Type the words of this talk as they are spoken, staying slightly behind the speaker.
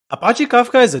Apache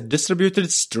Kafka is a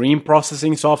distributed stream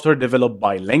processing software developed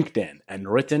by LinkedIn and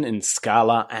written in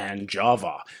Scala and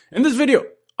Java. In this video,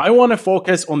 I want to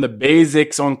focus on the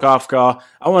basics on Kafka.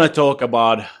 I want to talk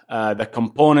about the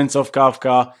components of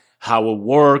Kafka, how it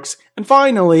works, and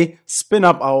finally, spin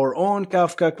up our own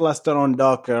Kafka cluster on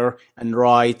Docker and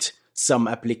write some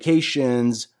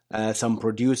applications, some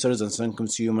producers and some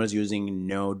consumers using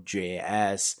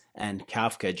Node.js and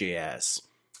Kafka.js.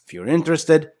 If you're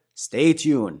interested, stay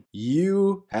tuned.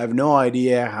 You have no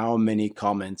idea how many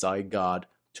comments I got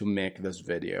to make this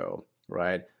video,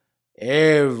 right?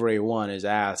 Everyone is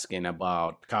asking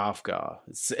about Kafka.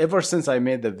 Ever since I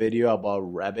made the video about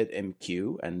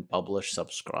RabbitMQ and publish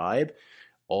subscribe,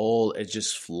 it's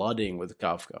just flooding with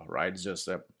Kafka, right? It's just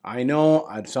I know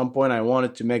at some point I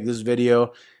wanted to make this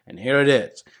video, and here it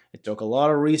is. It took a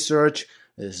lot of research.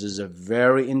 This is a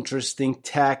very interesting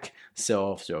tech.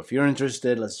 So if you're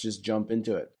interested, let's just jump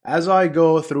into it. As I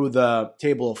go through the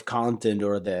table of content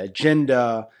or the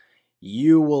agenda,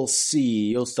 you'll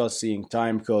start seeing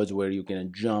time codes where you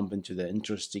can jump into the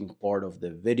interesting part of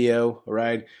the video,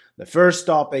 right? The first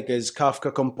topic is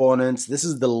Kafka components. This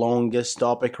is the longest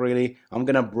topic, really. I'm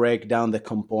going to break down the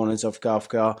components of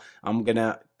Kafka. I'm going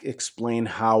to explain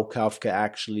how Kafka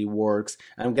actually works.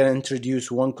 I'm going to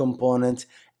introduce one component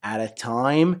at a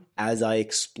time as I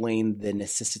explain the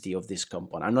necessity of this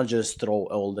component. I'm not just throw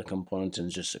all the components and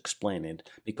just explain it,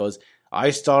 because I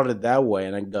started that way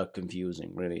and it got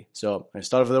confusing, really. So I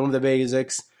started with one of the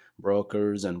basics,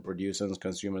 brokers and producers,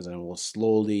 consumers, and we'll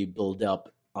slowly build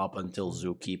up until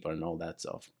Zookeeper and all that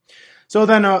stuff. So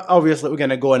then obviously we're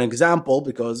going to go an example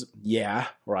because,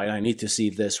 I need to see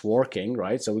this working,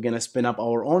 right? So we're going to spin up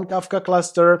our own Kafka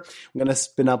cluster. We're going to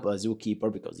spin up a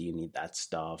Zookeeper because you need that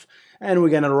stuff. And we're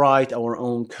going to write our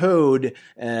own code,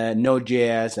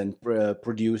 Node.js and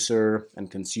producer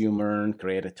and consumer, and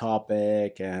create a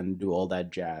topic and do all that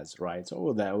jazz, right? So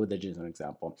with that just an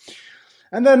example.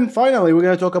 And then finally, we're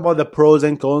going to talk about the pros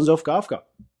and cons of Kafka.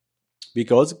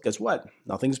 Because guess what?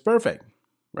 Nothing's perfect,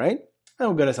 right? And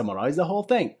we're going to summarize the whole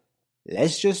thing.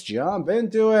 Let's just jump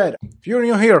into it. If you're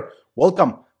new here,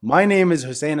 welcome. My name is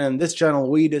Hussein, and in this channel,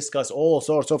 we discuss all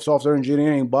sorts of software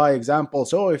engineering by example.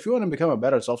 So if you want to become a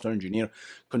better software engineer,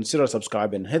 consider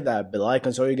subscribing, hit that bell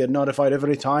icon so you get notified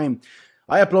every time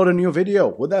I upload a new video.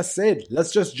 With that said,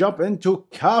 let's just jump into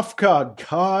Kafka,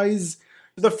 guys.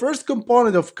 The first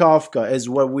component of Kafka is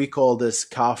what we call this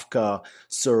Kafka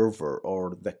server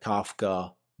or the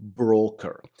Kafka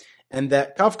broker. And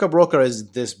that Kafka broker is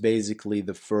basically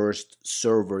the first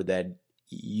server that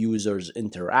users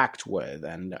interact with.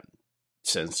 And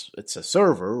since it's a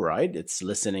server, right, it's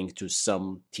listening to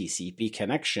some TCP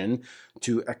connection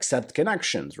to accept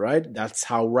connections, right? That's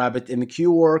how RabbitMQ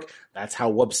work. That's how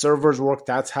web servers work.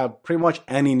 That's how pretty much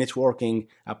any networking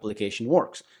application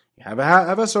works. You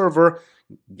have a server,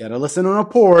 gotta listen on a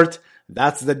port.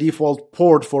 That's the default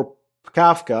port for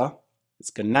Kafka.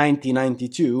 It's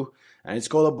 9092, and it's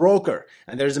called a broker.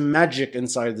 And there's magic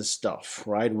inside the stuff,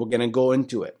 right? We're gonna go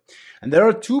into it. And there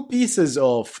are two pieces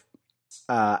of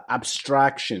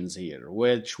abstractions here,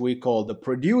 which we call the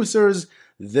producers.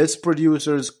 This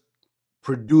producers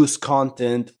produce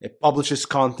content. It publishes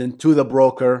content to the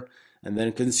broker, and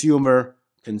then consumer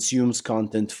consumes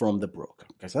content from the broker.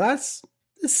 Okay, so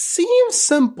it seems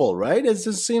simple, right? It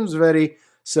just seems very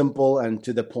simple and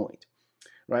to the point,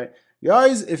 right?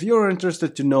 Guys, if you're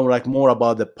interested to know more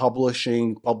about the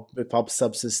publishing, pub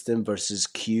subsystem versus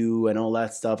queue and all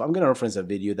that stuff, I'm going to reference a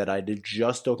video that I did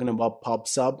just talking about pub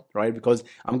sub, right? Because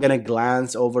I'm going to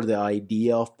glance over the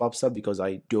idea of pub sub because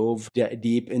I dove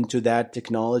deep into that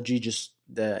technology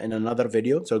in another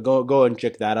video. So go and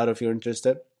check that out if you're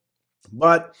interested.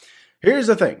 But here's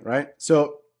the thing, right?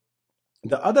 So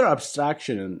the other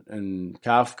abstraction in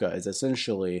Kafka is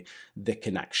essentially the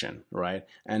connection, right?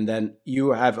 And then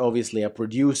you have obviously a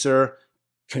producer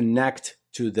connect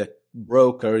to the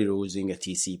broker using a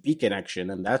TCP connection,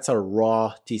 and that's a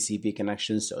raw TCP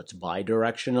connection, so it's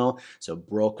bidirectional. So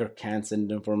broker can send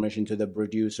information to the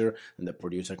producer, and the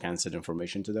producer can send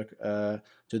information to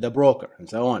the broker, and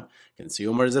so on.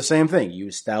 Consumer is the same thing. You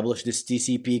establish this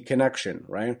TCP connection,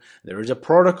 right? There is a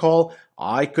protocol.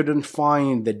 I couldn't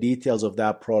find the details of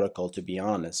that protocol, to be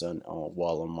honest,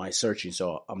 on my searching,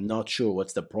 so I'm not sure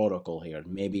what's the protocol here.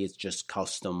 Maybe it's just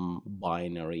custom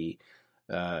binary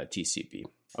TCP.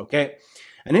 Okay,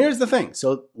 and here's the thing.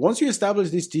 So once you establish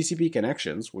these TCP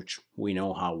connections, which we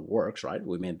know how it works, right?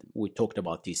 We talked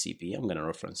about TCP. I'm going to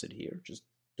reference it here. Just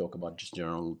talk about just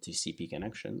general TCP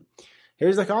connection.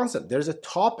 Here's the concept. There's a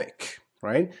topic,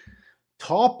 right?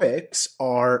 Topics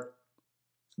are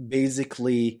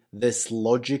basically this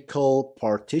logical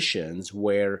partitions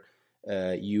where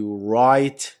you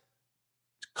write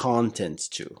contents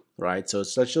to, right? So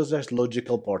it's just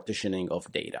logical partitioning of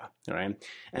data, right?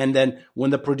 And then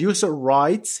when the producer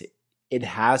writes, it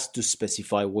has to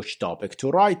specify which topic to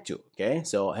write to, okay?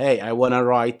 So, hey, I want to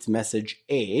write message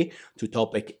A to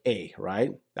topic A,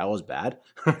 right? That was bad.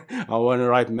 I want to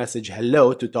write message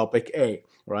hello to topic A,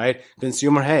 right?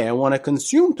 Consumer, hey, I want to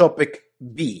consume topic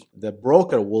B. The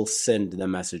broker will send the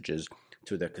messages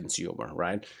to the consumer,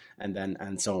 right?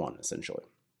 And so on, essentially.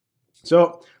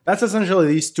 So that's essentially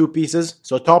these two pieces.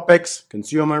 So topics,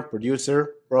 consumer,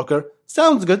 producer, broker.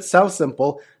 Sounds good, sounds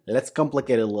simple. Let's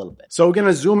complicate it a little bit. So we're going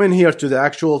to zoom in here to the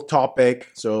actual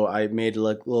topic. So I made a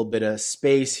little bit of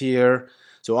space here.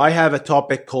 So I have a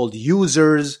topic called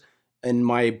users in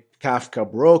my Kafka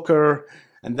broker.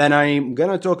 And then I'm going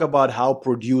to talk about how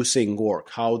producing work,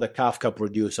 how the Kafka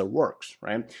producer works,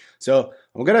 right? So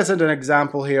I'm going to set an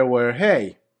example here where,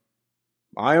 hey,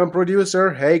 I am a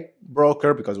producer, hey,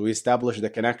 broker, because we established the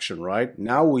connection, right?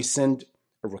 Now we send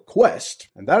a request,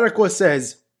 and that request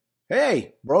says,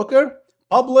 hey, broker,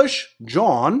 publish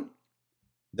John,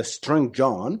 the string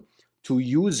John, to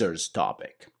users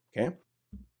topic, okay?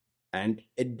 And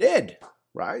it did,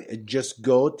 right? It just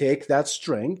take that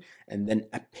string and then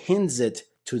appends it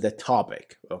to the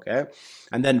topic, okay?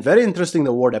 And then very interesting,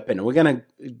 the word append. We're gonna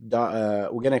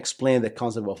explain the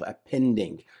concept of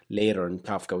appending later in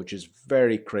Kafka, which is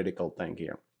very critical thing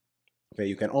here. Okay,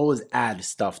 you can always add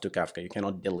stuff to Kafka. You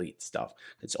cannot delete stuff.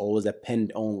 It's always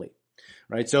append only,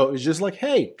 right? So it's just like,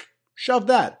 hey, shove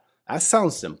that. That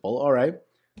sounds simple. All right,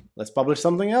 let's publish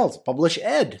something else. Publish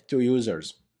ed to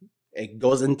users. It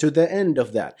goes into the end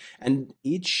of that, and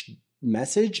each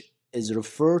message is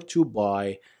referred to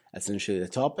by essentially the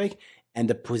topic and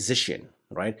the position,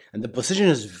 right? And the position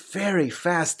is very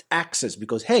fast access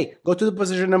because, hey, go to the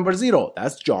position number 0,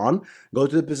 that's John. Go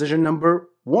to the position number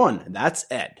 1, that's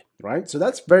Ed, right? So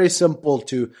that's very simple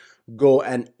to go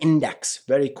and index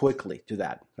very quickly to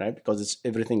that, right? Because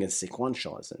everything is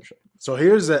sequential, essentially. So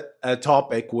here's a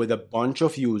topic with a bunch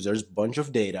of users, bunch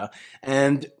of data.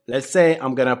 And let's say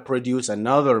I'm going to produce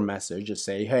another message and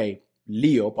say, hey,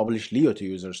 Leo, publish Leo to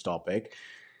users topic,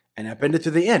 and append it to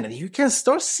the end. And you can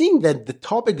start seeing that the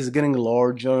topic is getting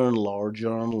larger and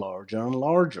larger and larger and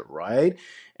larger, right?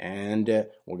 And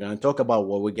we're going to talk about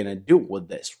what we're going to do with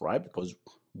this, right? Because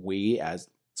we as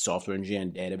software engineer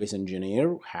and database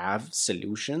engineer have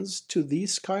solutions to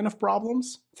these kind of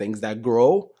problems, things that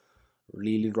grow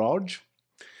really large,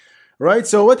 right?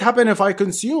 So what happens if I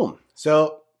consume?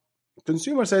 So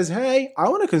consumer says, hey, I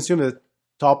want to consume the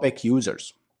topic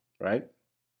users, right?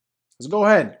 Let's go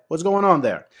ahead. What's going on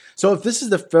there? So if this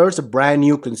is the first brand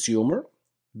new consumer,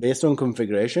 based on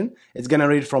configuration, it's going to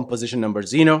read from position number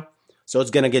 0. So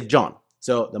it's going to get John.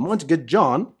 So the moment you get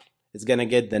John, it's going to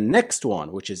get the next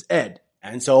one, which is Ed,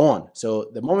 and so on.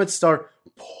 So the moment start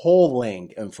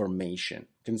polling information,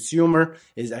 consumer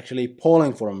is actually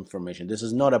polling for information. This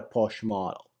is not a push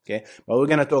model, okay? But we're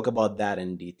going to talk about that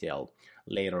in detail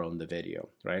later on the video,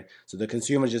 right? So the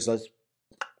consumer just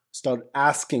start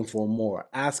asking for more,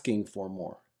 right?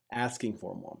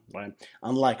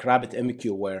 Unlike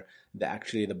RabbitMQ, where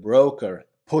the broker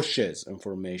pushes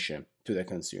information to the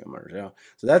consumer. Yeah?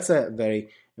 So that's a very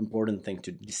important thing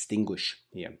to distinguish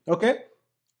here. Okay,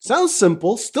 sounds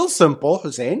simple, still simple,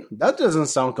 Hussein. That doesn't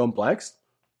sound complex.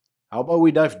 How about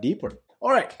we dive deeper?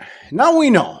 All right, now we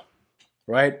know,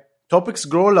 right? Topics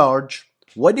grow large.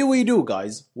 What do we do,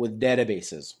 guys, with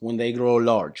databases when they grow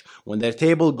large? When their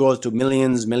table goes to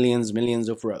millions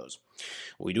of rows?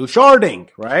 We do sharding,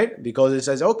 right? Because it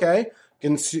says, okay,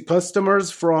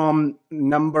 customers from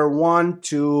number 1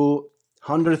 to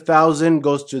 100,000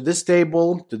 goes to this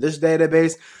table, to this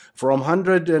database. From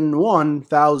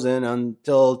 101,000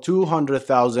 until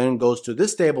 200,000 goes to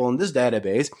this table in this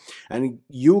database. And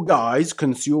you guys,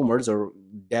 consumers or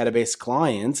database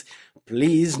clients,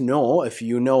 please know, if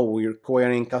you know we're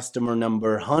querying customer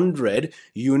number 100,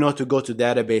 you know to go to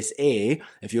database A.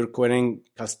 If you're querying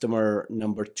customer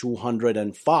number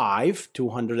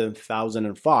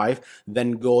 200,005,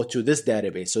 then go to this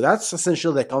database. So that's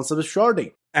essentially the concept of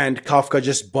sharding. And Kafka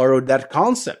just borrowed that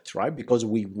concept, right? Because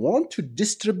we want to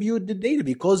distribute the data,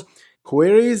 because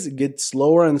queries get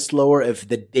slower and slower if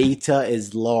the data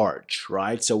is large,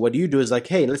 right? So what you do is like,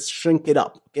 hey, let's shrink it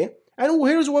up, okay? And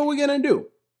here's what we're going to do.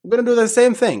 We're going to do the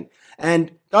same thing.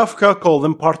 And Kafka called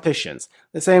them partitions.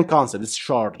 The same concept. It's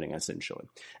sharding, essentially.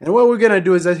 And what we're going to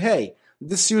do is that, hey,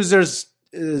 this user is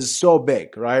so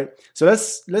big, right? So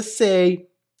let's say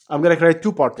I'm going to create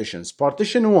 2 partitions.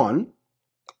 Partition 1,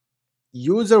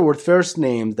 user with first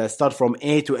names that start from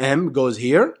A to M goes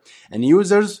here. And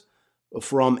users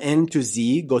from N to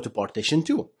Z go to partition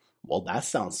 2. Well, that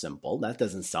sounds simple. That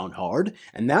doesn't sound hard.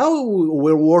 And now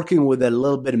we're working with a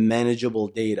little bit manageable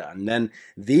data, and then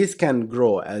these can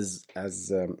grow as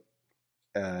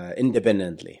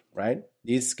independently, right?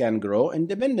 These can grow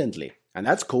independently, and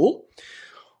that's cool.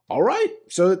 All right,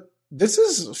 so this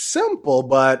is simple,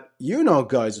 but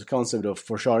guys, the concept of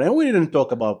for sharding, and we didn't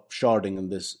talk about sharding in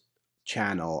this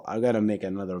channel. I gotta make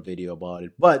another video about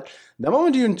it. But the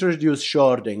moment you introduce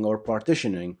sharding or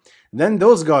partitioning, then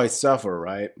those guys suffer,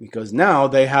 right? Because now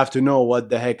they have to know what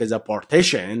the heck is a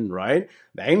partition, right?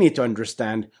 They need to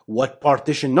understand what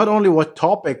partition, not only what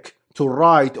topic to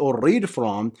write or read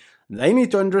from, they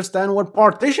need to understand what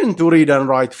partition to read and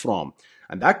write from.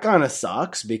 And that kind of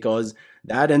sucks because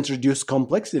that introduced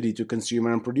complexity to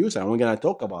consumer and producer. And we're going to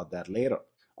talk about that later.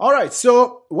 All right.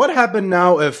 So what happened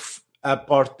now if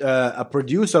a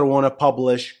producer want to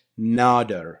publish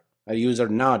a user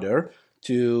nadir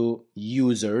to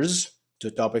users, to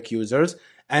topic users,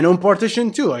 and on partition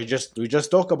too? We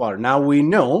just talked about it. Now we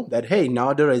know that, hey,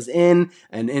 nadir is in,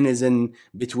 and in is in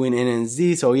between n and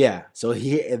z. So yeah, so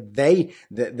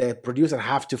the producer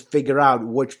have to figure out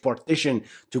which partition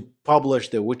to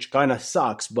publish, which kind of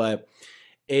sucks, but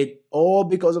it all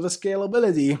because of the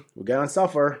scalability. We're gonna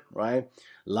suffer, right?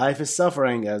 Life is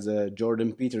suffering, as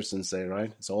Jordan Peterson say,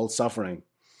 right? It's all suffering.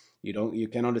 You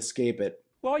cannot escape it.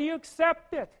 Well, you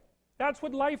accept it. That's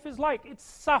what life is like. It's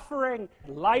suffering.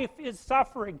 Life is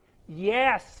suffering.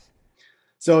 Yes.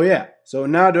 So yeah, so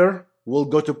nadir will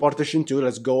go to partition 2.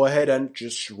 Let's go ahead and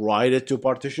just write it to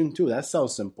partition 2. That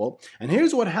sounds simple. And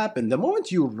here's what happened. The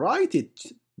moment you write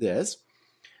this,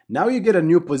 now you get a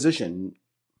new position,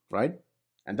 right?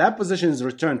 And that position is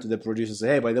returned to the producer. Say,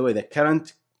 hey, by the way, the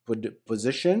current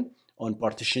position on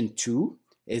partition 2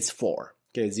 is 4.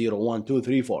 Okay, 0, 1, 2,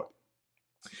 3, 4.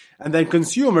 And then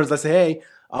consumers, let's say, hey,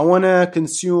 I want to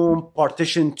consume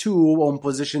partition 2 on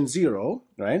position 0,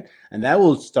 right? And that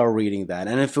will start reading that.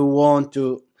 And if we want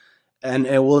to, and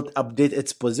it will update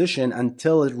its position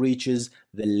until it reaches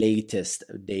the latest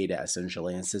data,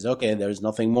 essentially, and says, okay, there's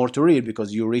nothing more to read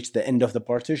because you reached the end of the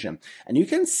partition. And you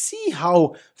can see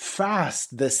how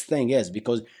fast this thing is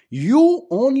because you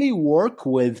only work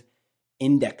with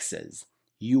indexes.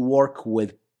 You work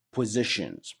with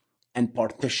positions and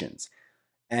partitions.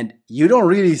 And you don't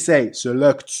really say,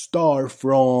 select star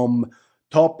from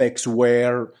topics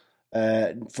where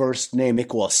first name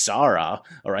equals Sarah,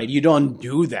 all right? You don't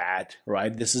do that,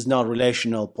 right? This is not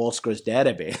relational Postgres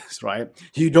database, right?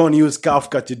 You don't use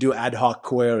Kafka to do ad hoc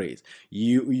queries.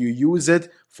 You use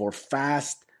it for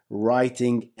fast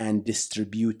writing and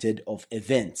distributed of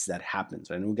events that happens.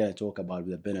 And we're going to talk about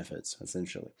the benefits,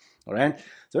 essentially, all right?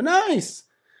 So nice.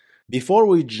 Before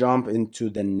we jump into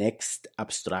the next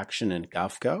abstraction in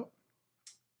Kafka,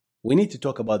 we need to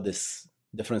talk about this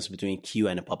difference between queue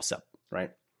and a pub/sub,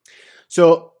 right?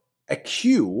 So a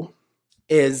queue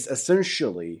is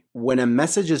essentially when a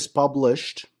message is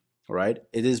published, right?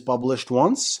 It is published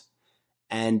once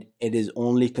and it is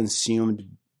only consumed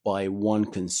by one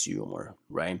consumer,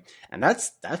 right? And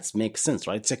that's makes sense,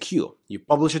 right? It's a queue. You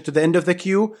publish it to the end of the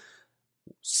queue,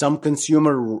 some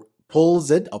consumer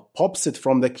pulls it or pops it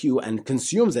from the queue and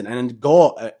consumes it, and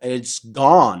it's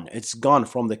gone. It's gone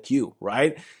from the queue,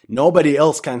 right? Nobody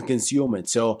else can consume it.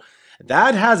 So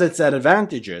that has its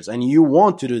advantages, and you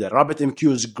want to do that.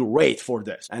 RabbitMQ is great for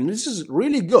this, and this is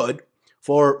really good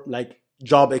for like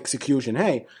job execution.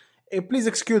 Hey, please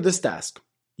execute this task.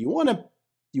 You want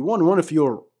one of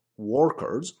your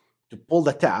workers to pull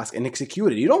the task and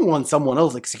execute it. You don't want someone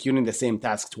else executing the same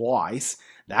task twice.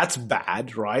 That's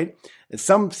bad, right?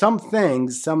 Some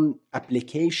things, some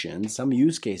applications, some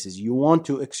use cases, you want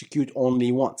to execute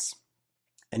only once.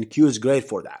 And Q is great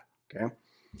for that, okay?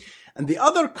 And the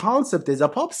other concept is a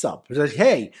pub/sub. It's like,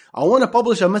 hey, I want to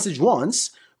publish a message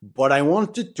once, but I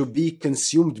want it to be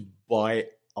consumed by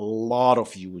a lot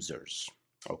of users.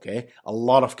 Okay, a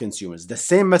lot of consumers. The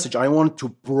same message, I want to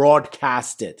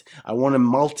broadcast it. I want to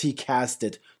multicast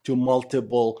it to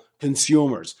multiple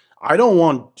consumers. I don't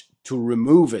want to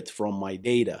remove it from my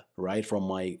data, right? From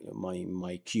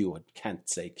my queue. I can't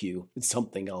say queue. It's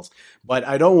something else. But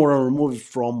I don't want to remove it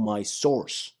from my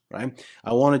source, right?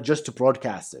 I want it just to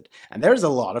broadcast it. And there's a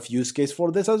lot of use case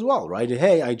for this as well, right?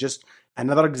 Hey,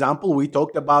 another example, we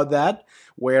talked about that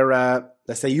where,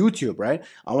 let's say YouTube, right?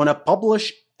 I want to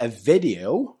publish a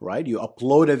video, right? You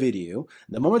upload a video.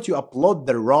 The moment you upload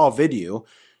the raw video,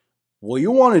 what you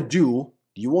want to do,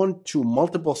 you want to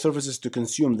multiple services to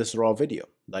consume this raw video.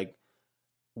 Like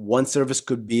one service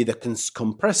could be the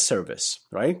compress service,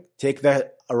 right? Take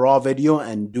that a raw video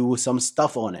and do some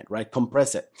stuff on it, right?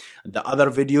 Compress it. The other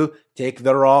video, take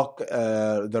the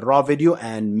raw video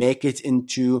and make it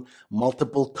into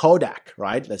multiple codec,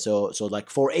 right? So like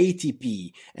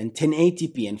 480p and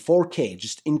 1080p and 4K,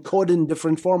 just encode in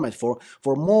different formats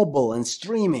for mobile and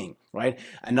streaming, right?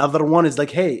 Another one is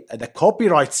like, hey, the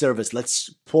copyright service,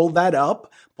 let's pull that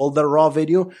up, pull the raw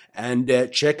video and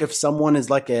check if someone is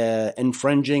like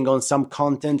infringing on some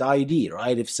content ID,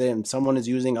 right? If someone is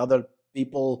using other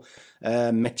people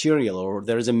material, or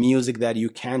there's a music that you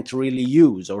can't really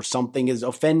use, or something is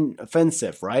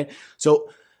offensive, right? So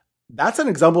that's an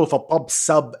example of a pub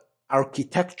sub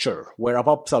architecture where a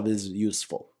pub sub is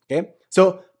useful. Okay,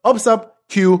 so pub sub,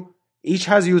 queue, each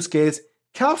has use case.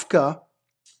 Kafka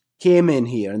came in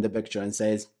here in the picture and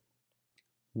says,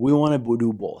 we want to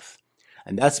do both.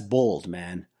 And that's bold,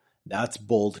 man. That's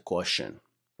bold question,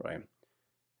 right?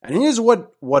 And here's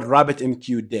what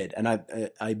RabbitMQ did, and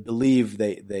I believe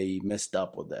they messed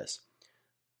up with this.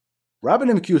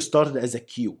 RabbitMQ started as a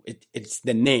queue. It's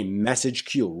the name, message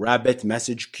queue, Rabbit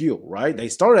message queue, right? They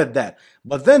started that.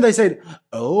 But then they said,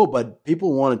 oh, but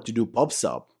people wanted to do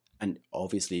PubSub. And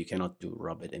obviously you cannot do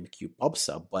RabbitMQ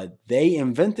PubSub, but they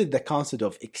invented the concept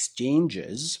of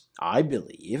exchanges, I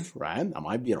believe, right? I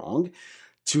might be wrong,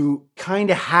 to kind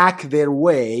of hack their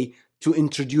way to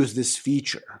introduce this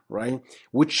feature, right?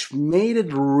 Which made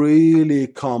it really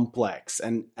complex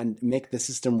and make the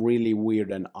system really weird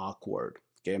and awkward,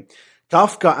 okay?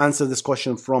 Kafka answered this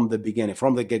question from the beginning,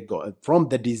 from the get-go, from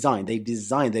the design. They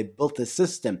built a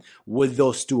system with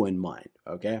those two in mind,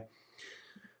 okay?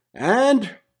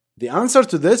 And the answer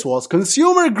to this was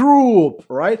consumer group,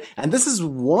 right? And this is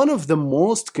one of the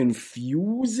most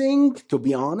confusing, to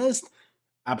be honest,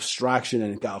 abstraction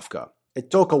in Kafka. It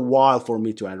took a while for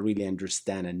me to really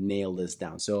understand and nail this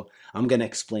down. So I'm going to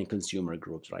explain consumer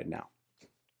groups right now.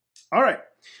 All right.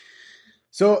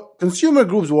 So consumer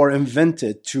groups were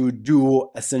invented to do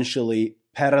essentially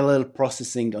parallel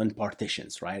processing on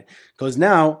partitions, right? Because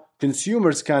now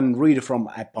consumers can read from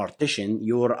a partition.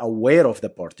 You're aware of the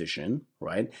partition,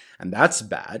 right? And that's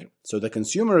bad. So the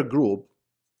consumer group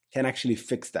can actually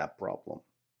fix that problem.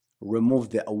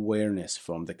 Remove the awareness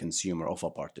from the consumer of a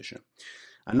partition.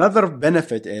 Another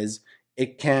benefit is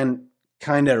it can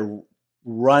kind of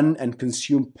run and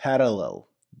consume parallel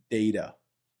data,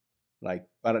 like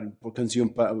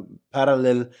consume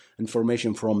parallel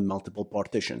information from multiple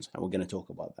partitions. And we're going to talk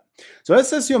about that. So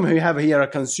let's assume we have here a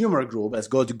consumer group. Let's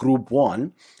go to group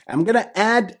 1. I'm going to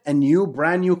add a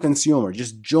brand new consumer,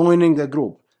 just joining the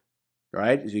group.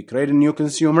 Right? So you create a new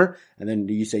consumer and then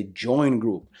you say join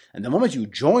group. And the moment you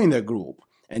join the group,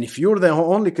 and if you're the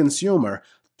only consumer,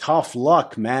 tough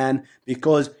luck, man,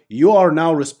 because you are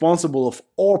now responsible of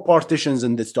all partitions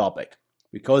in this topic.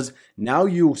 Because now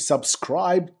you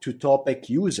subscribe to topic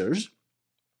users,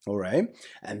 all right?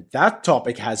 And that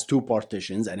topic has 2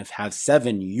 partitions, and if it has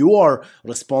 7, you are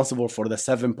responsible for the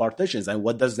 7 partitions. And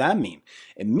what does that mean?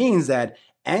 It means that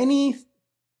any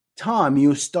time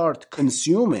you start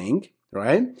consuming,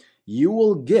 right, you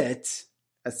will get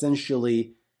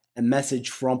essentially a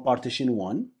message from partition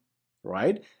 1,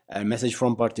 right, a message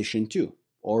from partition 2,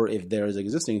 or if there is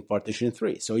existing partition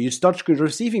 3. So you start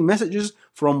receiving messages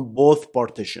from both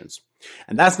partitions.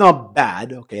 And that's not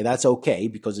bad, okay, that's okay,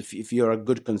 because if you're a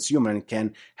good consumer and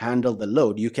can handle the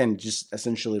load, you can just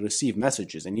essentially receive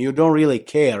messages, and you don't really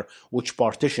care which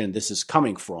partition this is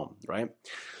coming from, right?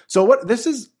 So what this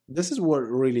is what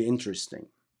really interesting.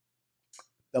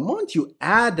 The moment you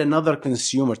add another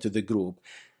consumer to the group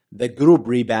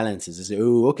rebalances. You say,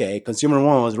 oh, okay, consumer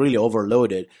 1 was really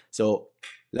overloaded. So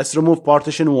let's remove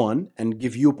partition 1 and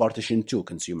give you partition 2,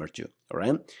 consumer 2. All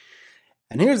right.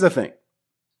 And here's the thing.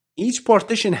 Each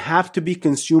partition have to be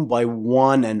consumed by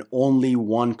one and only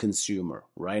one consumer,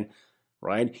 right?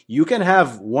 Right. You can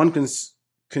have one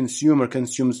consumer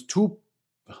consumes 2.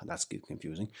 Oh, that's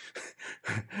confusing.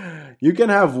 You can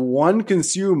have one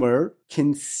consumer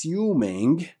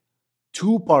consuming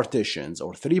 2 partitions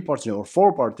or 3 partitions or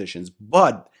 4 partitions,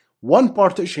 but one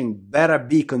partition better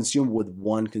be consumed with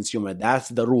one consumer. That's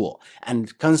the rule.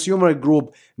 And consumer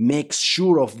group makes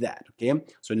sure of that. Okay.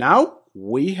 So now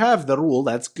we have the rule.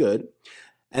 That's good.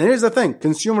 And here's the thing.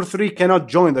 Consumer 3 cannot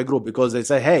join the group because they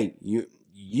say, hey,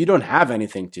 you don't have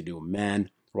anything to do, man.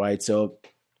 Right. So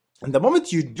and the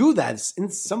moment you do that,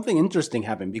 something interesting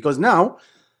happens, because now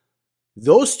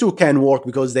those 2 can work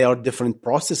because they are different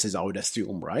processes, I would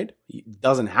assume, right? It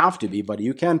doesn't have to be, but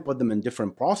you can put them in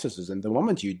different processes. And the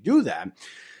moment you do that,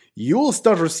 you will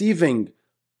start receiving,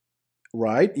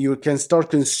 right? You can start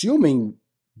consuming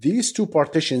these 2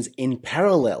 partitions in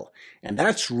parallel. And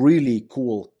that's really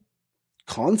cool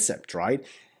concept, right?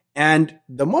 And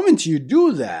the moment you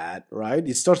do that, right,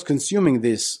 it starts consuming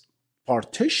these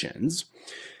partitions,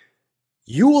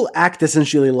 you will act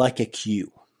essentially like a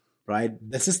queue, right?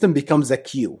 The system becomes a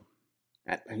queue.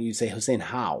 And you say, Hussein,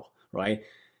 how, right?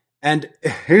 And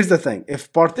here's the thing.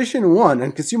 If partition 1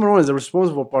 and consumer 1 is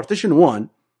responsible for partition 1,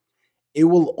 it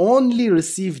will only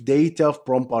receive data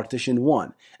from partition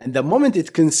 1. And the moment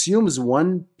it consumes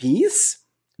one piece,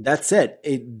 that's it.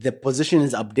 The position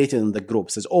is updated in the group.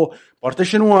 It says, oh,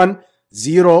 partition 1,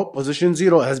 0, position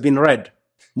 0 has been read.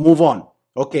 Move on.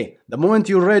 Okay, the moment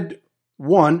you read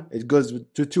 1, it goes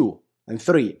to 2 and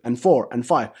 3 and 4 and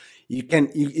 5.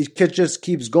 It just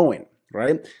keeps going,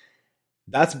 right?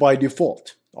 That's by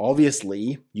default.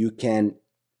 Obviously, you can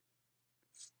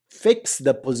fix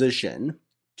the position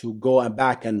to go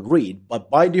back and read, but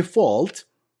by default,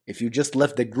 if you just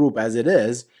left the group as it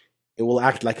is, it will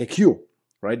act like a queue,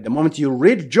 right? The moment you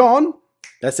read John,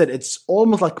 that's it. It's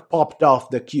almost like popped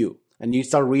off the queue, and you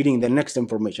start reading the next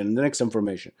information,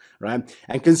 right?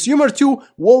 And consumer 2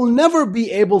 will never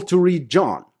be able to read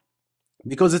John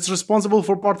because it's responsible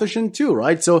for partition 2,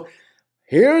 right? So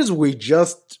here's we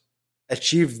just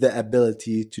achieved the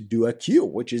ability to do a queue,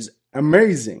 which is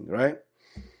amazing, right?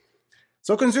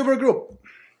 So consumer group,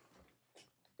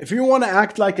 if you want to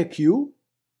act like a queue,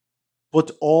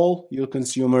 put all your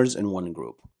consumers in one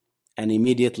group, and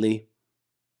immediately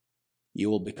you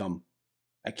will become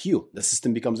a queue. The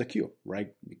system becomes a queue,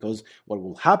 right? Because what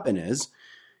will happen is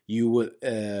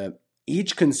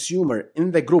each consumer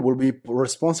in the group will be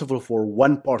responsible for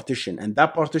one partition, and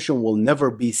that partition will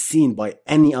never be seen by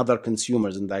any other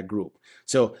consumers in that group.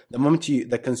 So the moment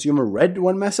the consumer read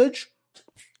one message,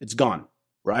 it's gone,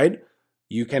 right?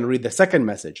 You can read the second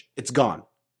message, it's gone.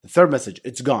 The third message,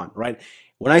 it's gone, right?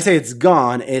 When I say it's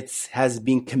gone, it has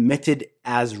been committed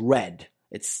as read.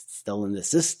 It's still in the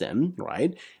system,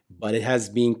 right? But it has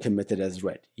been committed as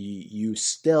read. You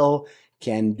still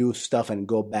can do stuff and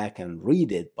go back and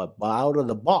read it, but out of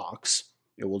the box,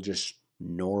 it will just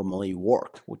normally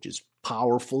work, which is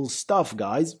powerful stuff,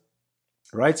 guys.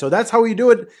 Right? So that's how you do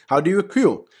it. How do you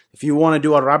queue? If you want to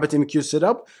do a RabbitMQ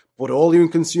setup, put all your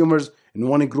consumers in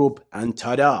one group and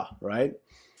ta-da, right?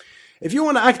 If you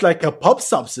want to act like a pub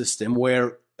subsystem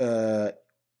where the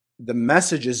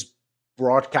message is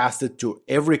broadcasted to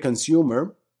every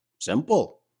consumer,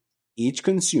 simple. Each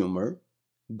consumer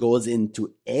goes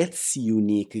into its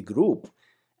unique group.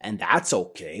 And that's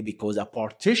okay because a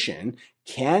partition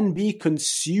can be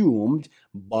consumed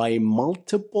by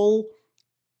multiple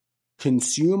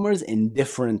consumers in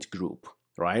different group,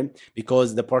 right?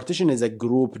 Because the partition is a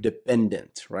group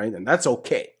dependent, right? And that's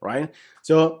okay, right?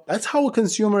 So that's how a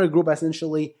consumer group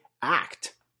essentially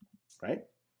act, right?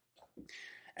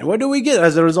 And what do we get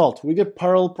as a result? We get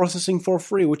parallel processing for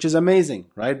free, which is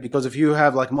amazing, right? Because if you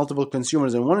have like multiple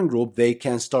consumers in one group, they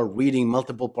can start reading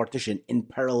multiple partition in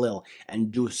parallel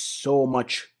and do so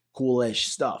much coolish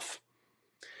stuff.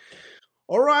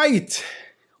 All right,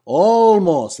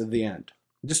 almost at the end.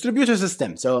 Distributed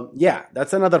system. So yeah,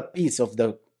 that's another piece of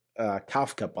the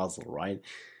Kafka puzzle, right?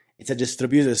 It's a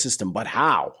distributed system, but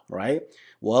how, right?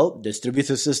 Well,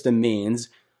 distributed system means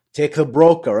take a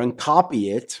broker and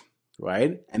copy it,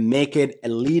 right? And make it a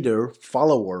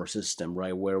leader-follower system,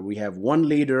 right? Where we have one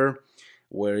leader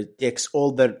where it takes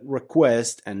all the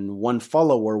requests and one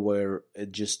follower where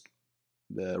it just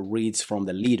reads from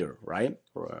the leader, right?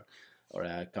 Or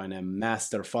a kind of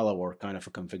master-follower kind of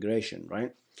a configuration,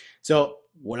 right? So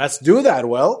let's do that.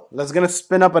 Well, let's going to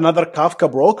spin up another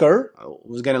Kafka broker.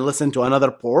 We're going to listen to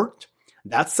another port.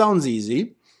 That sounds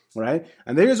easy, right?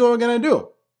 And here's what we're going to do.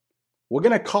 We're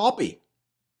going to copy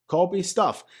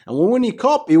stuff. And when you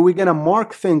copy, we're going to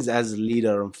mark things as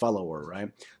leader and follower, right?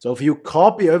 So if you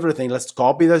copy everything, let's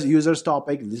copy the user's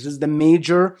topic. This is the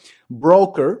major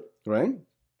broker, right?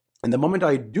 And the moment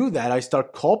I do that, I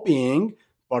start copying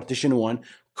partition 1,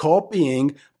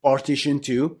 copying partition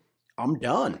 2. I'm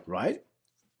done, right?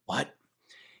 But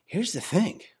here's the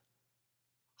thing.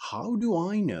 How do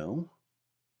I know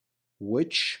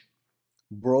which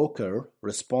broker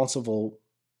responsible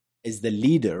is the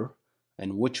leader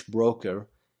and which broker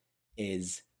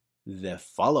is the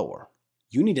follower?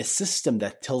 You need a system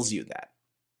that tells you that,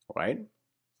 right?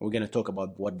 We're going to talk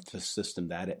about what the system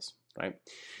that is, right?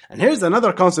 And here's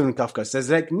another concept in Kafka. It says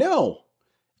like, no,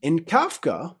 in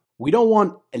Kafka, we don't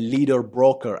want a leader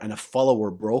broker and a follower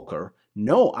broker.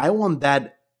 No, I want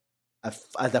that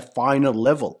at the final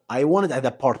level. I want it at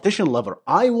the partition level.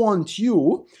 I want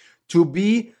you to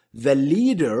be the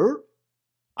leader.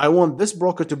 I want this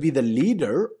broker to be the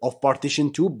leader of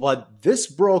partition 2, but this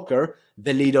broker,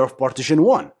 the leader of partition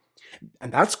 1.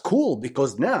 And that's cool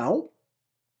because now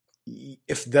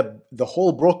if the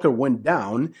whole broker went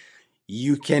down,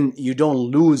 you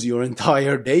don't lose your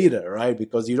entire data, right?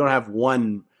 Because you don't have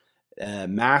one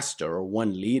master or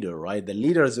one leader, right? The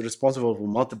leader is responsible for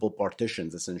multiple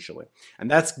partitions essentially, and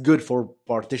that's good for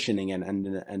partitioning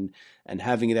and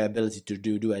having the ability to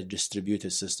do a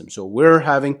distributed system. So we're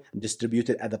having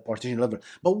distributed at the partition level.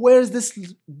 But where's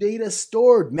this data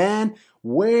stored, man?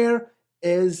 Where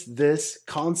is this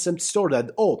concept stored?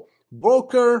 That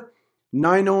broker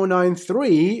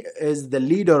 9093 is the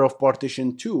leader of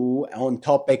partition 2 on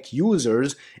topic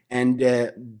users, and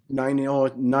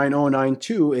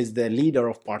 9092 is the leader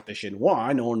of partition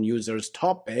 1 on users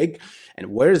topic.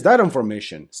 And where is that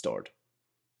information stored?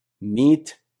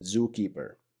 Meet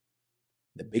Zookeeper,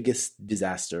 the biggest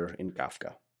disaster in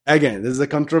Kafka. Again, this is a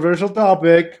controversial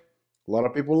topic. A lot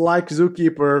of people like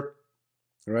Zookeeper,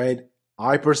 right?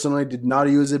 I personally did not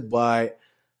use it, but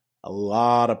a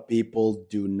lot of people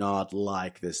do not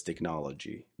like this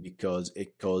technology because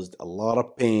it caused a lot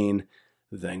of pain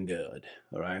than good,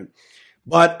 all right?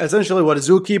 But essentially what a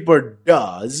Zookeeper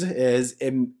does is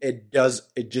it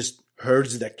just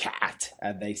herds the cat,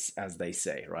 as they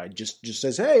say, right? Just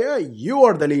says, hey, you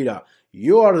are the leader.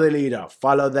 You are the leader.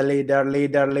 Follow the leader,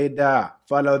 leader.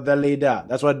 Follow the leader.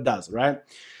 That's what it does, right?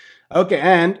 Okay,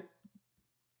 and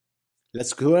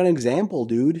let's go through an example,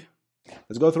 dude.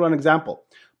 Let's go through an example.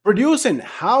 Producing,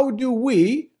 how do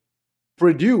we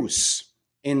produce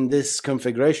in this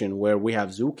configuration where we have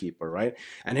Zookeeper, right?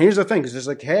 And here's the thing, it's just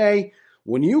like, hey,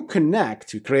 when you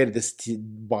connect, you create this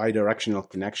bi-directional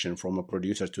connection from a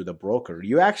producer to the broker,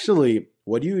 you actually,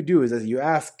 what you do is that you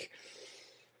ask,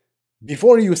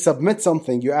 before you submit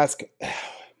something, you ask,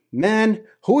 man,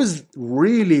 who is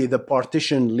really the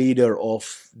partition leader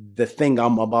of the thing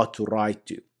I'm about to write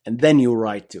to? And then you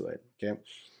write to it, okay?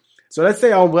 So let's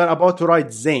say I'm about to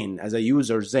write Zane as a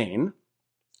user Zane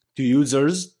to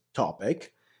users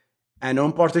topic, and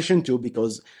on partition 2,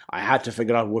 because I had to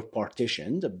figure out what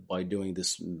partitioned by doing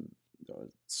this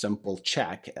simple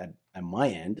check at my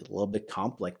end, a little bit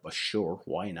complex, but sure,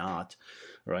 why not,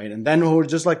 right? And then we'll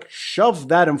just like shove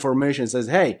that information, says,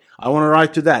 hey, I want to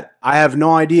write to that. I have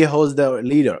no idea who's the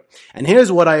leader. And here's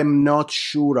what I am not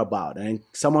sure about, and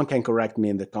someone can correct me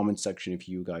in the comment section if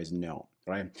you guys know,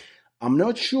 right? I'm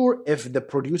not sure if the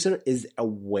producer is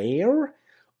aware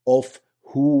of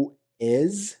who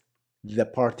is the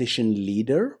partition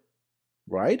leader,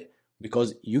 right?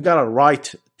 Because you gotta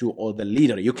write to the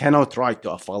leader. You cannot write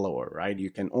to a follower, right? You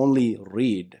can only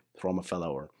read from a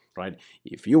follower, right?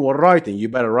 If you were writing, you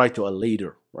better write to a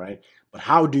leader, right? But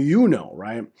how do you know,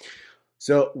 right?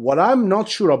 So what I'm not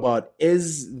sure about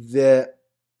is the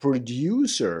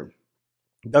producer.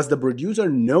 Does the producer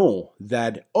know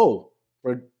that,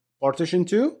 partition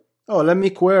 2? Let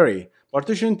me query.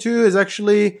 Partition 2 is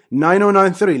actually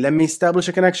 9093. Let me establish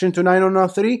a connection to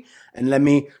 9093 and let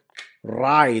me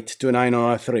write to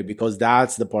 9093 because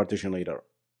that's the partition leader.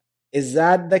 Is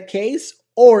that the case?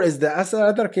 Or is there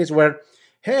another case where,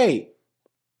 hey,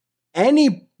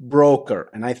 any broker,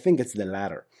 and I think it's the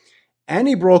latter,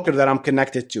 any broker that I'm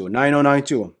connected to,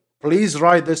 9092, please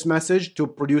write this message to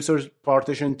producers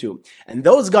partition 2. And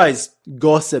those guys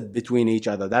gossip between each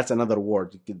other. That's another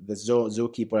word. The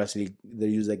Zookeeper actually, they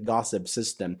use a gossip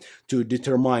system to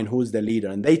determine who's the leader.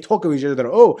 And they talk to each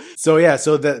other.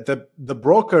 So the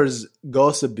brokers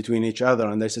gossip between each other.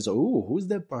 And they say, who's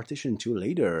the partition 2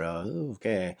 leader?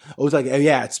 Okay. It's like,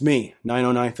 yeah, it's me,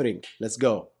 9093. Let's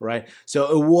go, right?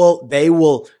 So they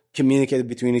will communicate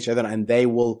between each other and they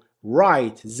will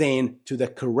write Zane to the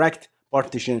correct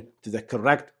partition, to the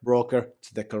correct broker,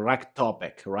 to the correct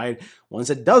topic, right? Once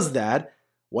it does that,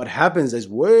 what happens is,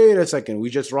 wait a second, we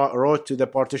just wrote to the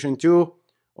partition 2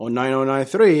 on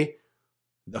 9093.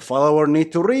 The follower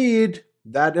need to read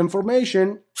that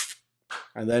information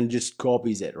and then just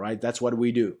copies it, right? That's what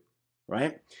we do,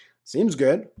 right? Seems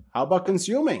good. How about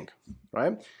consuming,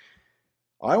 right?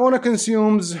 I want to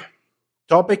consume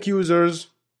topic users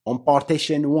on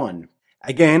partition 1.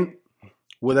 Again,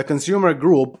 with a consumer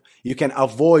group, you can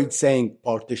avoid saying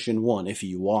partition 1 if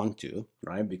you want to,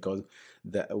 right? Because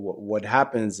what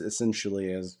happens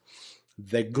essentially is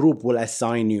the group will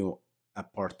assign you a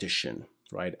partition,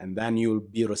 right? And then you'll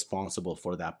be responsible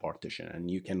for that partition and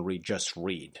you can just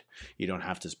read. You don't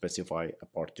have to specify a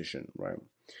partition, right?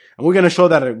 And we're going to show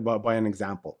that by an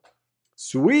example.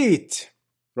 Sweet,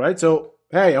 right? So,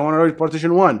 hey, I want to read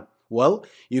partition 1. Well,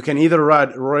 you can either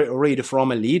read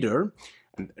from a leader.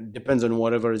 It depends on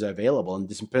whatever is available, and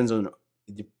this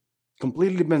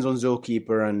completely depends on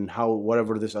Zookeeper and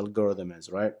whatever this algorithm is,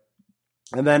 right?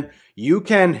 And then you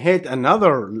can hit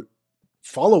another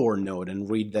follower node and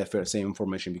read the same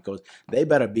information because they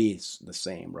better be the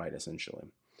same, right? Essentially.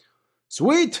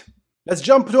 Sweet. Let's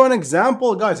jump to an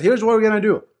example, guys. Here's what we're going to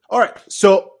do. All right.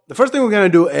 So the first thing we're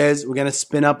going to do is we're going to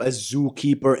spin up a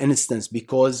Zookeeper instance,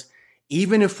 because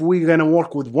even if we're going to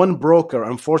work with one broker,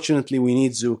 unfortunately, we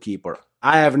need Zookeeper.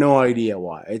 I have no idea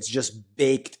why. It's just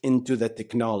baked into the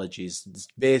technologies. It's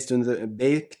baked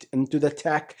into the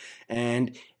tech,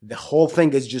 and the whole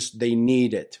thing is just they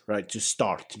need it, right, to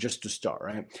start,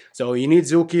 right? So you need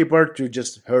Zookeeper to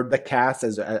just herd the cats,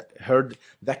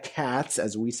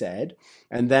 as we said,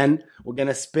 and then we're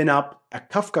gonna spin up a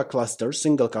Kafka cluster,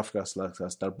 single Kafka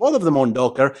cluster, both of them on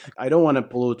Docker. I don't want to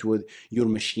pollute with your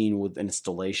machine with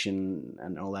installation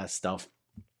and all that stuff,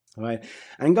 right?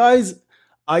 And guys,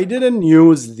 I didn't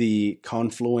use the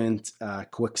Confluent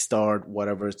Quick Start,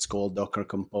 whatever it's called, Docker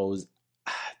Compose.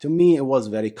 To me, it was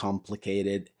very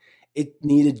complicated. It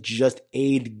needed just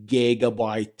 8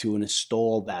 gigabytes to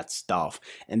install that stuff.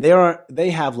 And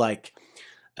they have like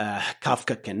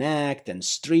Kafka Connect and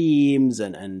streams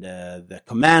and the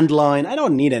command line. I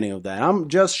don't need any of that. I'm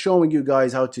just showing you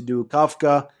guys how to do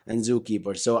Kafka and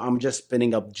Zookeeper. So I'm just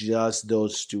spinning up just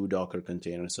those 2 Docker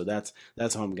containers. So that's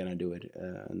how I'm gonna do it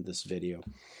in this video.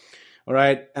 All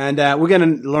right, and we're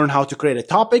gonna learn how to create a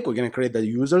topic. We're gonna create the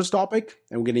user's topic,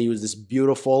 and we're gonna use this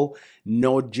beautiful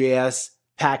Node.js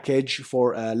package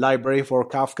for a library for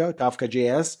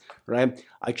Kafka.js, right?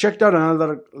 I checked out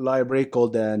another library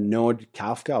called Node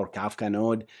Kafka or Kafka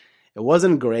Node. It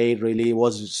wasn't great, really. It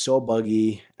was so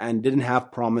buggy and didn't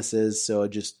have promises. So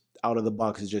just out of the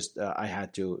box, I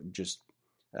had to just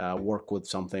work with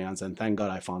something else. And thank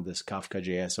God I found this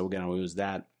Kafka.js. So we're gonna use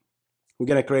that. We're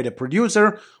gonna create a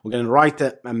producer. We're gonna write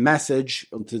a message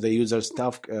to the user's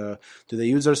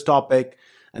topic.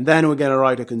 And then we're going to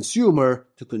write a consumer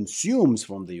to consumes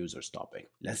from the user's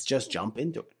topic. Let's just jump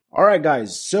into it. All right,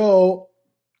 guys. So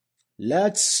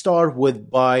let's start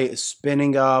by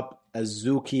spinning up a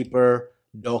Zookeeper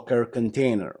Docker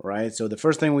container, right? So the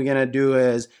first thing we're going to do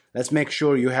is let's make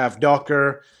sure you have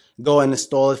Docker. Go and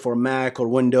install it for Mac or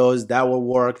Windows. That will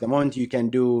work. The moment you can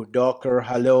do Docker run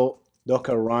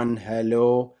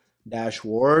hello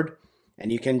 -word, and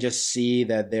you can just see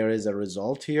that there is a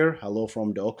result here. Hello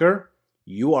from Docker.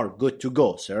 You are good to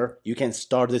go, sir. You can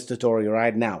start this tutorial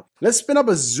right now. Let's spin up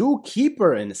a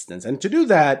Zookeeper instance. And to do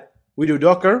that, we do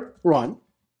Docker run.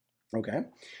 Okay.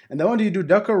 And then when you do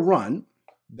Docker run,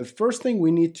 the first thing we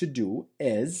need to do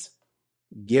is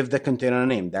give the container a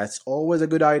name. That's always a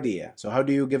good idea. So how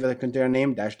do you give it a container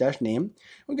name? -- name.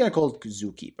 We're going to call it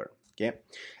Zookeeper. Okay.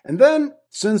 And then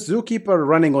since Zookeeper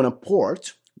running on a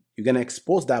port, you're going to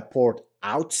expose that port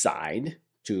outside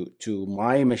to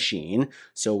my machine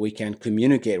so we can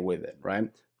communicate with it, right?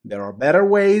 There are better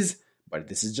ways, but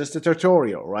this is just a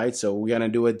tutorial, right? So we're gonna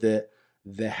do it the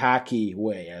hacky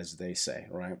way, as they say,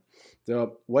 right?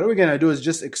 So what we're gonna do is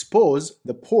just expose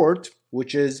the port,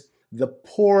 which is the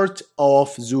port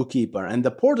of Zookeeper, and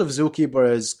the port of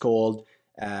Zookeeper is called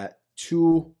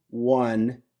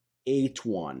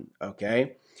 2181.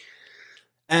 Okay,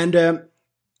 and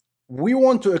we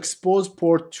want to expose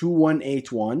port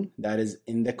 2181 that is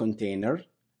in the container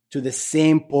to the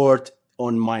same port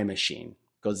on my machine,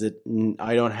 because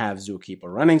I don't have Zookeeper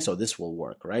running, so this will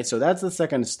work, right? So that's the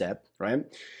second step, right?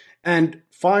 And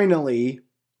finally,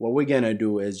 what we're gonna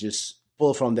do is just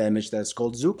pull from the image that's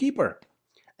called Zookeeper,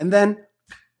 and then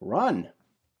run.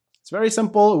 It's very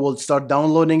simple. We'll start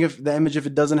downloading the image if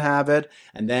it doesn't have it,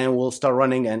 and then we'll start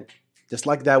running, and just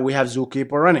like that, we have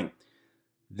Zookeeper running.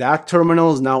 That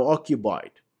terminal is now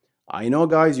occupied. I know,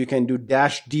 guys, you can do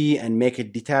 -D and make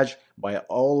it detached, but I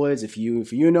always, if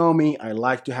you know me, I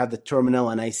like to have the terminal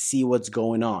and I see what's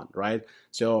going on, right?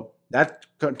 So that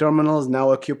terminal is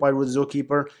now occupied with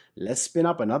Zookeeper. Let's spin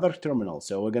up another terminal.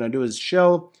 So what we're going to do is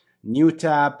shell, new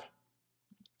tab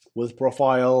with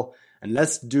profile, and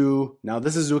let's do, now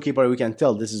this is Zookeeper, we can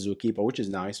tell this is Zookeeper, which is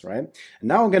nice, right? And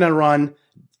now I'm going to run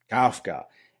Kafka.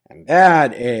 And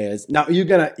that is, now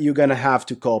you're gonna have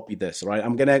to copy this, right?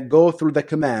 I'm gonna go through the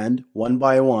command one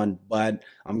by one, but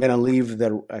I'm gonna leave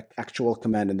the actual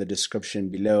command in the description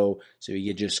below, so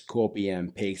you just copy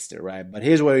and paste it, right? But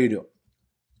here's what you do: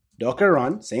 Docker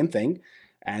run, same thing,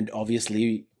 and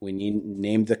obviously we need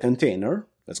name the container.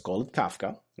 Let's call it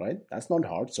Kafka, right? That's not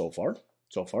hard so far.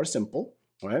 So far, simple.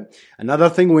 Right. Another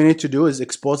thing we need to do is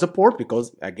expose a port,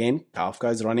 because again, Kafka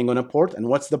is running on a port. And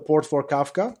what's the port for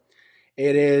Kafka?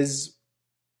 It is,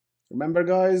 remember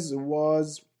guys, it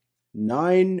was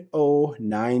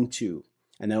 9092,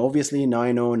 and then obviously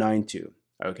 9092.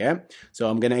 Okay, so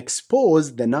I'm gonna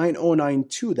expose the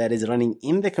 9092 that is running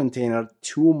in the container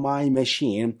to my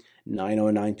machine,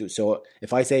 9092. So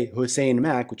if I say Hussein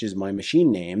Mac, which is my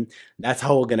machine name, that's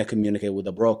how we're going to communicate with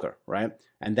the broker, right?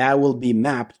 And that will be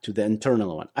mapped to the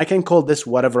internal one. I can call this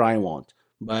whatever I want,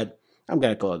 but I'm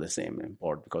going to call it the same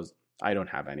import because I don't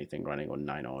have anything running on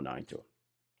 9092.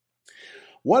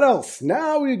 What else?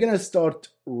 Now we're going to start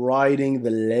writing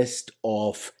the list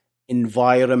of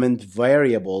environment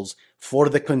variables for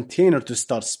the container to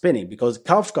start spinning, because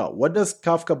Kafka, what does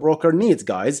Kafka broker needs,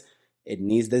 guys? It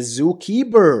needs the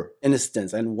zookeeper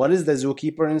instance. And what is the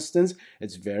zookeeper instance?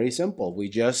 It's very simple. We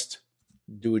just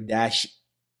do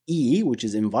 -e, which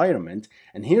is environment.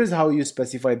 And here's how you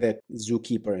specify the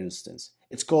zookeeper instance.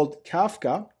 It's called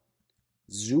Kafka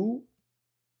zookeeper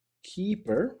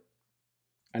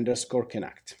underscore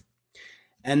connect.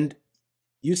 And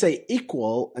you say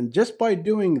equal, and just by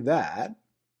doing that,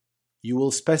 you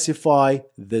will specify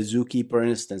the zookeeper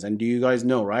instance. And do you guys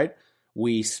know, right?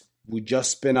 We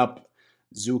just spin up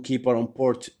zookeeper on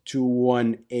port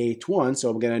 2181. So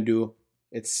I'm going to do,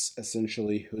 it's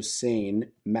essentially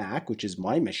Hussein Mac, which is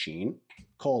my machine,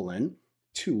 colon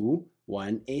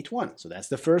 2181. So that's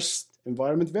the first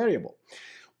environment variable.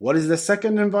 What is the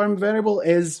second environment variable?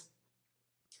 Is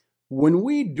when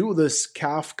we do this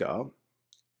Kafka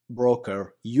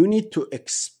broker, you need to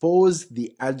expose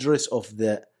the address of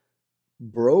the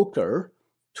broker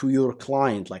to your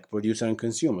client, like producer and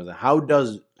consumer. How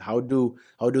do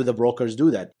the brokers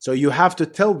do that? So you have to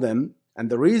tell them, and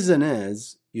the reason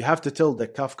is you have to tell the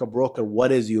Kafka broker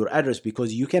what is your address,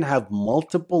 because you can have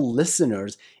multiple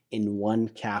listeners in one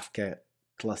Kafka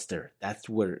cluster. That's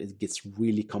where it gets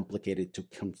really complicated to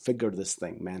configure this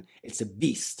thing, man. It's a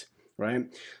beast,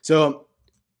 right?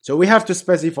 So we have to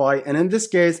specify, and in this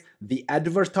case, the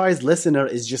advertised listener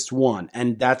is just one,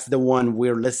 and that's the one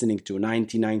we're listening to,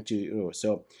 9092.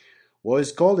 So what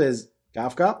it's called is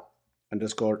Kafka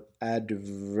underscore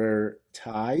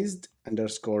advertised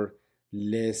underscore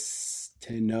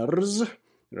listeners,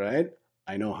 right?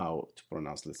 I know how to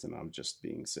pronounce listener. I'm just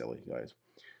being silly, guys,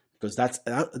 because that's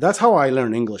how I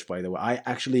learn English, by the way. I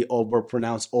actually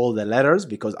overpronounce all the letters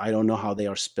because I don't know how they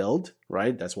are spelled,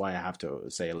 right? That's why I have to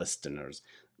say listeners.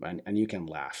 And you can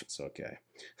laugh. It's okay.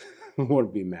 I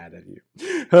won't be mad at you.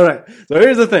 All right. So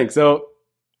here's the thing. So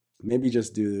maybe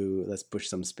just let's push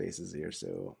some spaces here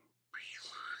so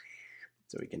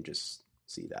we can just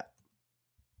see that.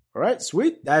 All right.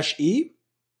 Sweet. -E.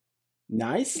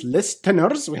 Nice.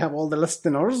 Listeners. We have all the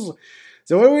listeners.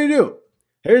 So what do we do?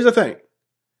 Here's the thing.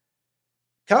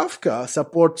 Kafka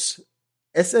supports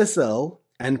SSL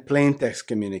and plain text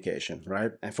communication,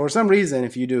 right? And for some reason,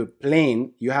 if you do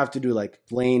plain, you have to do like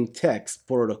plain text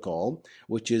protocol,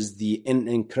 which is the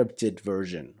encrypted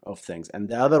version of things. And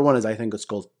the other one is, I think it's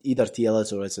called either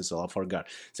TLS or SSL, I forgot.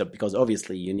 So because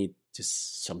obviously you need to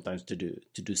sometimes to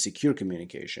do secure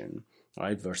communication,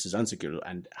 right, versus unsecure.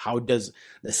 And how does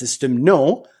the system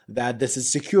know that this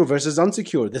is secure versus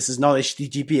unsecure? This is not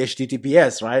HTTP,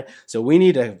 HTTPS, right? So we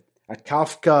need a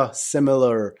Kafka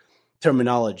similar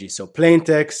terminology. So plain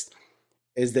text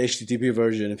is the HTTP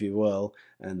version, if you will,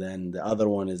 and then the other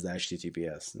one is the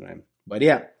HTTPS, right? But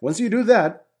yeah, once you do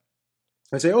that,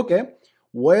 I say, okay,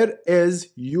 where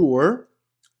is your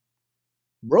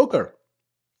broker?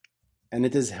 And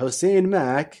it is Hussein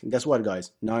Mac. Guess what,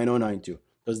 guys? 9092.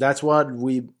 Because that's what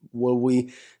we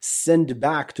send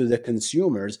back to the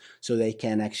consumers so they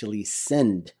can actually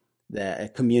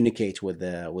communicate with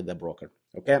the broker.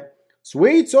 Okay.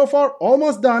 Sweet, so far,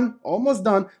 almost done.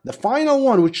 The final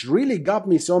one, which really got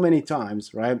me so many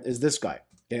times, right, is this guy.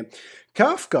 Okay,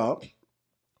 Kafka.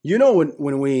 You know,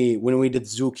 when we did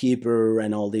Zookeeper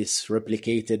and all this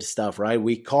replicated stuff, right?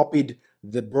 We copied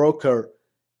the broker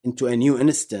into a new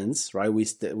instance, right? We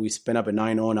spin up a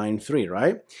 9093,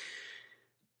 right?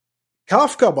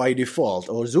 Kafka by default,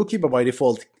 or Zookeeper by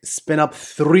default, spin up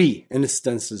 3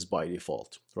 instances by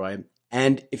default, right?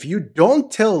 And if you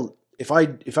don't tell, if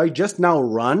I just now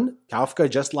run Kafka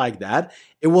just like that,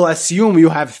 it will assume you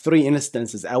have 3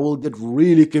 instances. I will get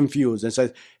really confused and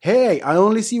say, hey, I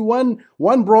only see one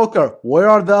broker. Where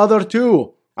are the other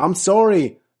 2? I'm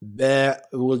sorry. It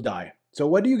will die. So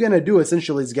what are you going to do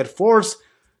essentially is force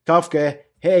Kafka,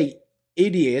 hey,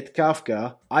 idiot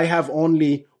Kafka, I have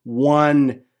only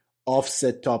one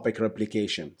offset topic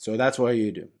replication. So that's what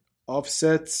you do.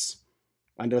 Offsets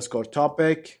underscore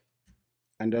topic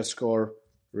underscore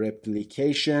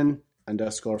replication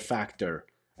underscore factor.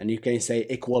 And you can say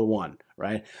equal 1,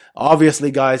 right?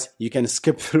 Obviously, guys, you can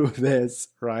skip through this,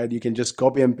 right? You can just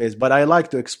copy and paste. But I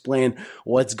like to explain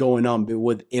what's going on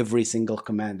with every single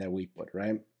command that we put,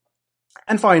 right?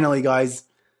 And finally, guys,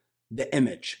 the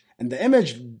image. And the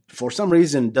image, for some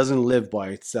reason, doesn't live by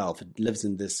itself. It lives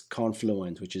in this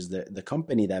Confluent, which is the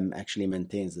company that actually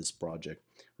maintains this project,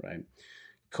 right?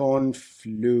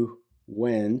 Confluent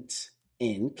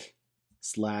Inc.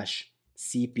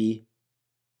 /CP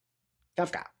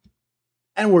Kafka.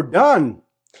 And we're done.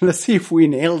 Let's see if we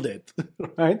nailed it,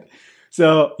 right?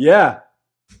 So yeah,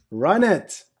 run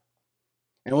it.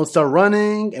 And we'll start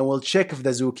running and we'll check if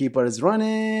the zookeeper is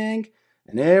running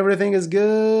and everything is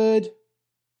good.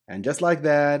 And just like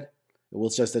that, it will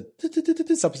just and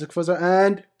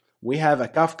we have a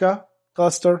Kafka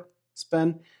cluster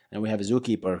spin and we have a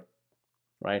zookeeper,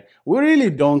 right? We really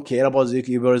don't care about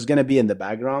zookeeper. It's going to be in the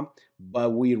background,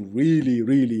 but we really,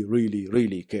 really, really,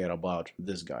 really care about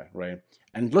this guy, right?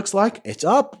 And it looks like it's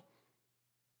up.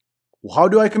 How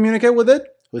do I communicate with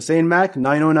it? Hussein Mac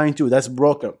 9092. That's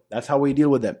broker. That's how we deal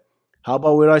with it. How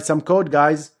about we write some code,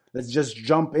 guys? Let's just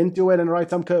jump into it and write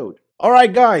some code. All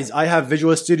right, guys, I have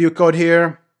Visual Studio Code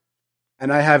here,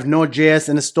 and I have Node.js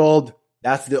installed.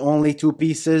 That's the only two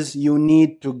pieces you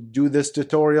need to do this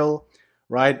tutorial,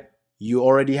 right? You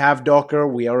already have Docker.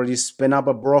 We already spin up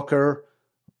a broker,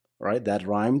 right? That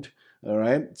rhymed. All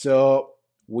right. So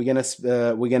we're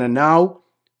gonna now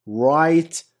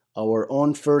write our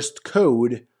own first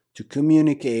code to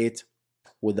communicate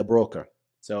with the broker.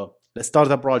 So let's start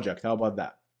the project. How about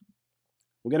that?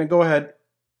 We're gonna go ahead,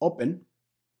 open.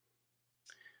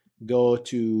 Go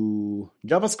to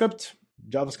JavaScript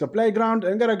Playground,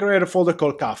 and I'm going to create a folder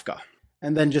called Kafka.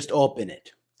 And then just open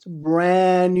it. It's a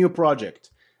brand new project.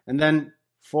 And then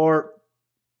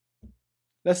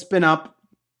let's spin up,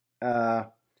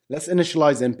 let's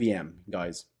initialize npm,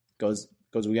 guys, because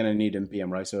we're going to need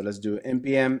npm, right? So let's do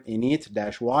npm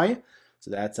init-y. So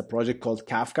that's a project called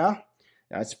Kafka.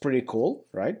 That's pretty cool,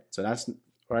 right? So that's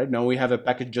right. Now we have a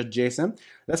package.json.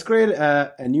 Let's create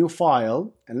a new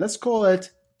file, and let's call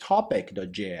it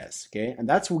topic.js, okay? And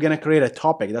we're gonna create a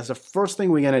topic. That's the first thing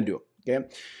we're gonna do, okay?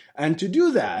 And to do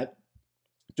that,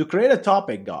 to create a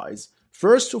topic, guys,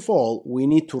 first of all, we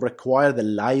need to require the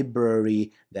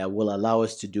library that will allow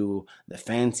us to do the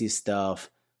fancy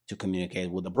stuff to communicate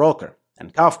with the broker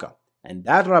and Kafka. And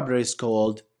that library is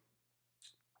called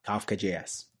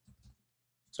Kafka.js.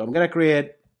 So I'm gonna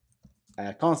create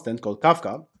a constant called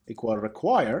Kafka equal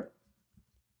require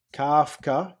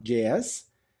Kafka.js,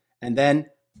 and then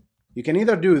you can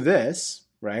either do this,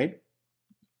 right?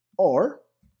 Or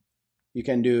you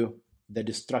can do the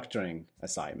destructuring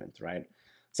assignment, right?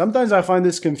 Sometimes I find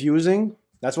this confusing.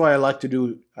 That's why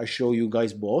I show you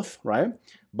guys both, right?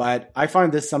 But I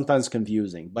find this sometimes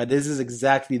confusing. But this is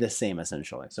exactly the same,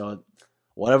 essentially. So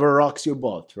whatever rocks your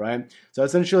boat, right? So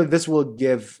essentially this will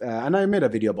give, and I made a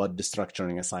video about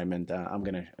destructuring assignment. I'm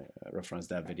going to reference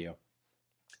that video.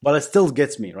 But it still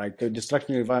gets me, right? The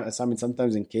destructuring assignment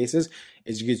sometimes in cases,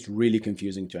 it gets really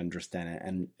confusing to understand it,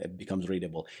 and it becomes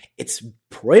readable. It's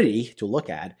pretty to look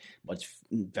at, but it's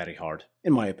very hard,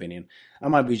 in my opinion. I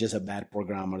might be just a bad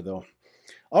programmer, though.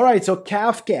 All right, so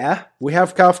Kafka, we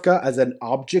have Kafka as an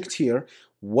object here.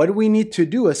 What we need to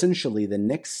do, essentially, the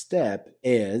next step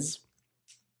is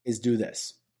do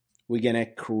this. We're going to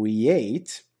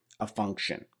create a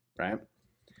function, right?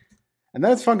 And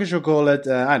that function should call it,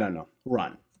 I don't know,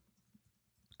 run.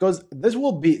 Because this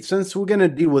will be, since we're going to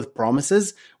deal with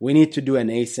promises, we need to do an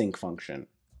async function,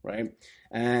 right?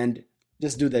 And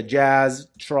just do the jazz,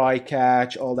 try,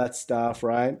 catch, all that stuff,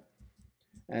 right?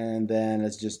 And then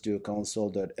let's just do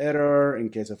console.error. In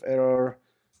case of error,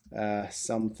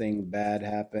 something bad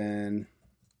happened.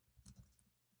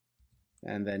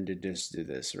 And then just do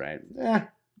this, right?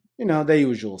 You know, the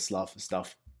usual stuff.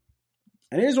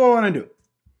 And here's what I want to do.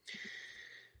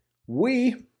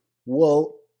 We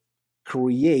will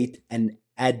create an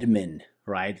admin,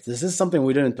 right? This is something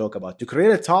we didn't talk about. To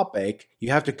create a topic, you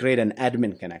have to create an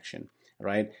admin connection,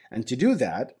 right? And to do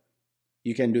that,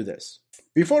 you can do this.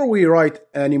 Before we write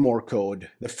any more code,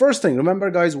 the first thing, remember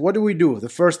guys, what do we do? The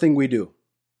first thing we do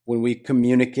when we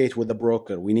communicate with the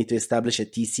broker, we need to establish a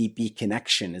TCP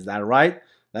connection. Is that right?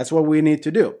 That's what we need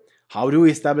to do. How do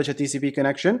we establish a TCP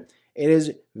connection? It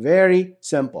is very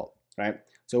simple, right?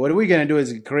 So what we're going to do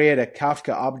is create a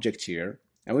Kafka object here,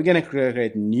 and we're going to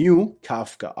create a new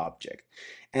Kafka object.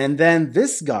 And then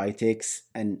this guy takes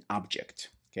an object,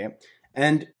 okay?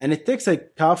 And it takes a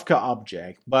Kafka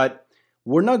object, but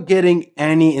we're not getting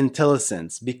any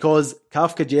IntelliSense because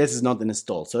Kafka.js is not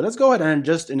installed. So let's go ahead and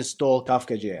just install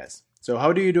Kafka.js. So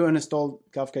how do you do install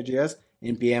Kafka.js?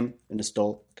 npm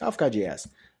install Kafka.js.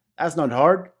 That's not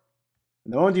hard.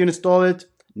 And the moment you install it,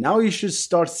 now you should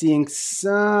start seeing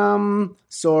some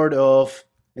sort of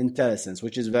IntelliSense,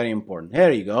 which is very important. Here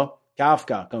you go.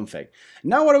 Kafka config.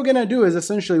 Now what we're going to do is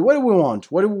essentially, what do we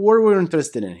want? What we're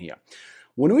interested in here.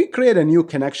 When we create a new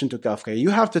connection to Kafka, you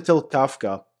have to tell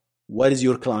Kafka what is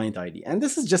your client ID. And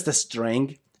this is just a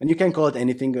string, and you can call it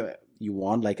anything you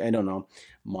want, like, I don't know,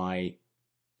 my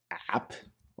app,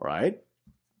 right?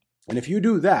 And if you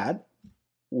do that,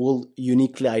 will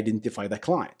uniquely identify the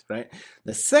client, right?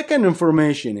 The second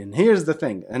information, and here's the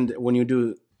thing, and when you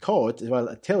do code, well,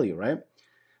 I tell you, right?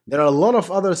 There are a lot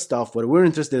of other stuff, but we're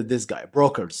interested in this guy,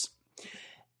 brokers.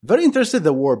 Very interested in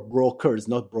the word brokers,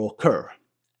 not broker.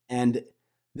 And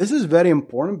this is very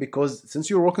important because since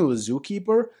you're working with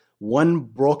Zookeeper, one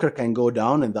broker can go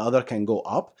down and the other can go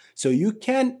up. So you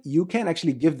can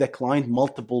actually give the client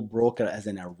multiple broker as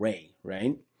an array,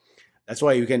 right? That's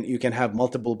why you can have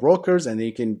multiple brokers and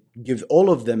you can give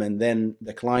all of them and then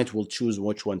the client will choose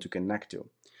which one to connect to,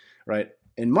 right?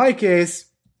 In my case,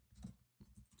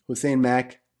 Hussein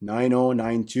Mac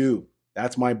 9092.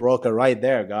 That's my broker right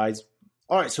there, guys.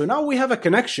 All right, so now we have a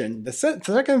connection. The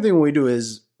second thing we do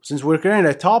is, since we're creating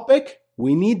a topic,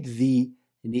 we need the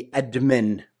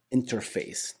admin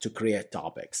interface to create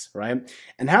topics, right?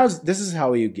 And this is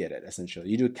how you get it, essentially.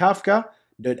 You do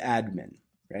kafka.admin,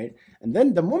 right? And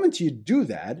then the moment you do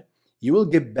that, you will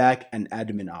get back an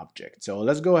admin object. So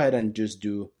let's go ahead and just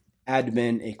do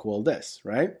admin equal this,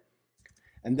 right?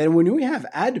 And then when we have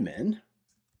admin,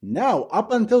 now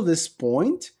up until this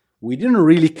point, we didn't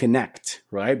really connect,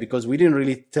 right? Because we didn't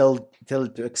really tell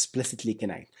to explicitly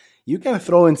connect. You can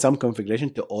throw in some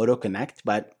configuration to auto connect,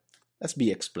 but let's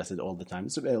be explicit all the time.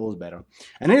 It's always better.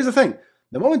 And here's the thing.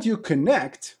 The moment you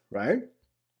connect, right?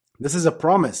 This is a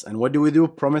promise. And what do we do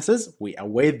with promises? We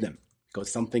await them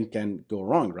because something can go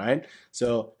wrong, right?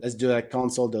 So let's do like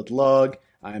console.log.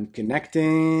 I'm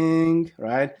connecting,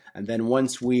 right? And then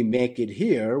once we make it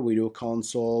here, we do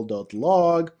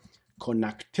console.log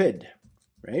connected,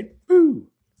 right? Woo!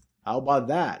 How about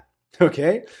that?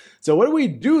 Okay. So when we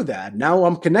do that, now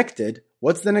I'm connected.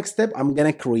 What's the next step? I'm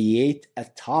going to create a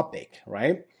topic,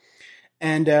 right?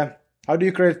 And how do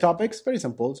you create topics? Very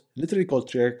simple. It's literally called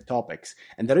create topics.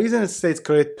 And the reason it says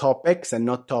create topics and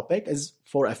not topic is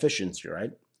for efficiency,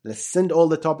 right? Let's send all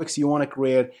the topics you want to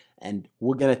create and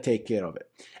we're going to take care of it.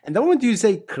 And the moment you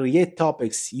say create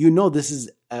topics, you know this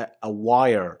is a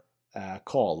wire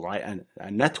call, right? And a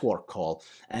network call.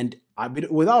 And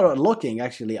without looking,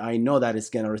 actually, I know that it's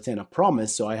going to return a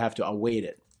promise, so I have to await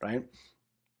it, right?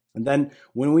 And then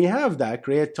when we have that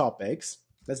create topics,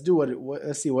 let's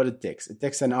see what it takes. It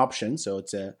takes an option, so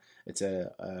it's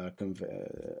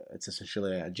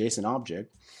essentially a JSON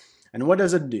object. And what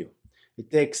does it do? It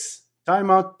takes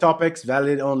timeout, topics,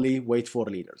 valid only, wait for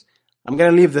leaders. I'm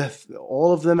gonna leave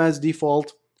all of them as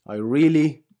default. I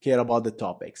really care about the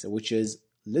topics, which is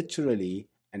literally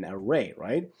an array,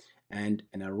 right? And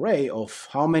an array of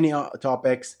how many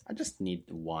topics? I just need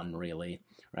one, really,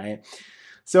 right?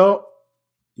 So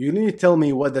you need to tell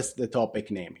me what is the topic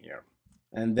name here.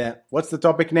 And then what's the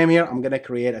topic name here? I'm going to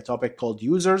create a topic called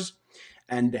users.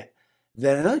 And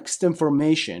the next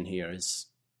information here is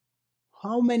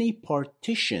how many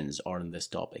partitions are in this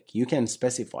topic. You can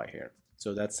specify here.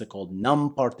 So that's called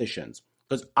num partitions.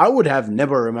 Because I would have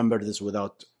never remembered this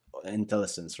without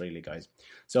IntelliSense, really, guys.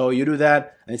 So you do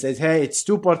that and it says, hey, it's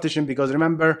 2 partition because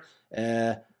remember,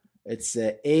 it's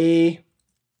A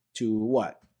to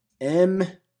what? M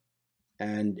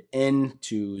and N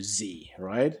to Z,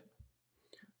 right?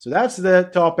 So that's the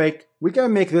topic. We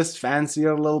can make this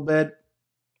fancier a little bit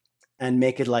and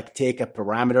make it like take a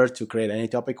parameter to create any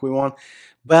topic we want.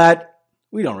 But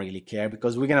we don't really care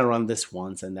because we're going to run this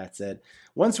once and that's it.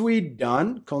 Once we're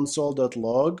done,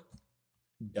 console.log,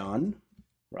 done,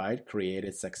 right?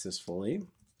 Created successfully.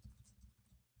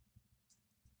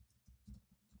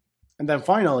 And then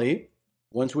finally,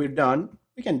 once we're done,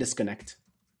 we can disconnect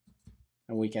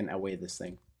and we can await this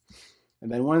thing.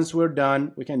 And then once we're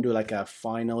done, we can do like a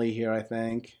finally here, I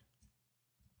think.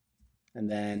 And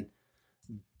then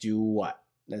do what?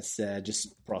 Let's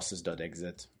just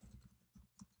process.exit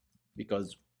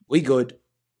because we good.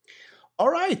 All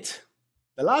right.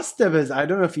 The last step is, I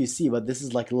don't know if you see, but this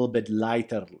is like a little bit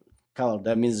lighter color.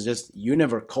 That means just you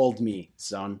never called me,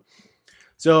 son.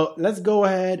 So let's go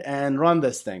ahead and run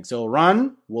this thing. So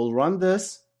we'll run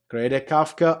this, create a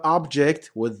Kafka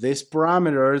object with these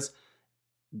parameters,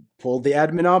 pull the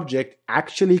admin object,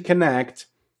 actually connect,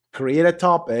 create a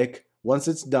topic. Once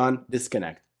it's done,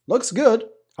 disconnect. Looks good.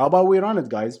 How about we run it,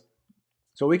 guys?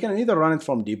 So we can either run it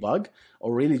from debug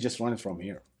or really just run it from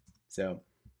here. So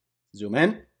zoom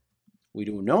in. We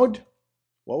do node.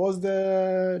 What was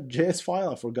the JS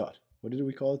file? I forgot. What did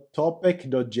we call it?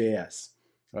 Topic.js,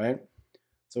 right?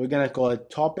 So we're going to call it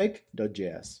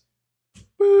topic.js.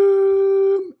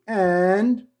 Boom.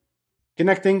 And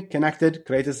connected,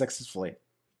 created successfully.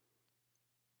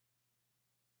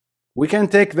 We can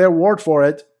take their word for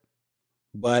it,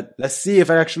 but let's see if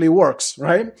it actually works,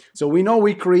 right? So we know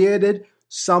we created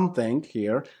something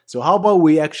here. So how about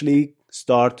we actually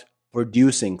start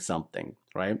producing something,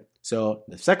 right? So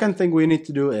the second thing we need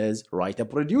to do is write a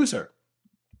producer.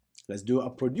 Let's do a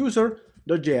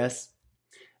producer.js.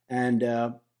 And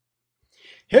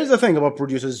here's the thing about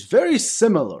producers, very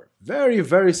similar,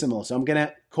 very similar. So I'm going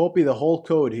to copy the whole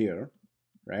code here,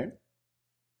 right?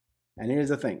 And here's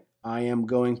the thing. I am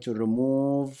going to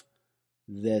remove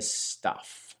this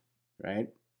stuff, right?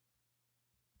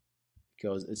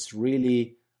 Because it's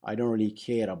really, I don't really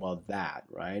care about that,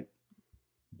 right?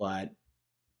 But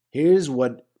here's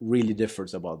what really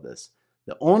differs about this.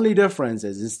 The only difference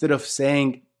is instead of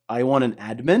saying I want an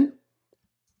admin,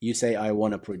 you say I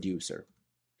want a producer,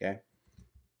 okay?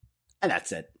 And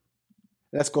that's it.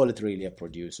 Let's call it really a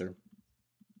producer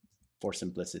for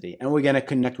simplicity. And we're going to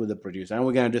connect with the producer and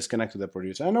we're going to disconnect with the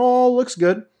producer and all looks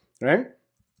good, right?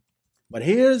 But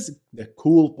here's the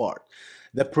cool part.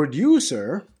 The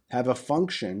producer have a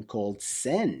function called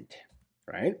send,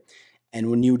 right? And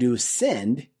when you do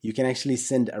send, you can actually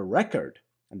send a record.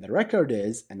 And the record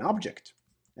is an object.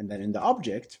 And then in the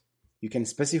object, you can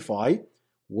specify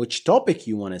which topic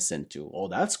you want to send to. Oh,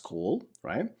 that's cool,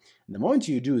 right? And the moment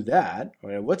you do that,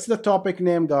 right, what's the topic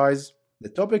name, guys? The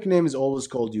topic name is always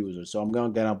called user. So I'm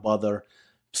not going to bother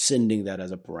sending that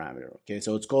as a parameter. Okay,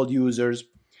 so it's called users.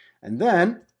 And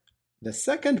then the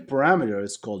second parameter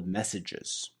is called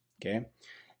messages. Okay,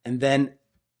 and then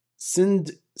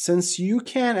since you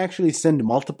can actually send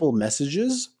multiple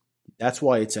messages, that's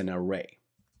why it's an array.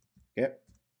 Okay,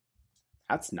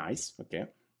 that's nice. Okay,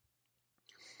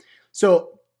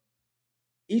 so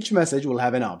each message will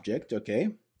have an object. Okay,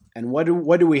 and what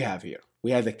do we have here? We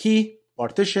have the key,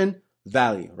 partition,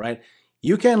 value, right?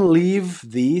 You can leave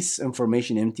these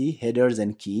information empty, headers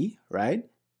and key, right?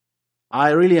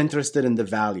 I'm really interested in the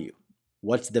value.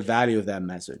 What's the value of that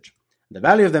message? The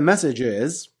value of the message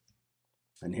is,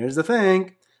 and here's the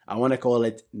thing, I want to call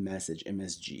it message,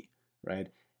 MSG, right?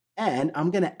 And I'm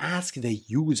going to ask the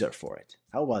user for it.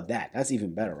 How about that? That's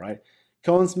even better, right?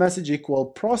 Const message equal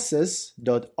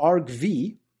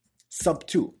process.argv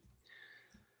sub2.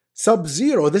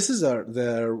 Sub-0, this is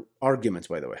the arguments,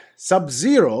 by the way.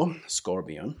 Sub-0,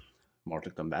 Scorpion,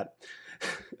 Mortal Kombat.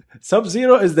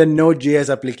 Sub-0 is the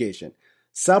Node.js application.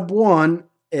 Sub-1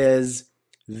 is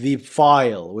the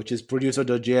file, which is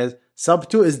producer.js.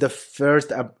 Sub-2 is the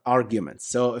first argument.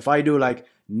 So if I do like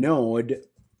node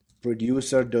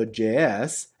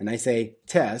producer.js and I say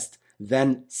test,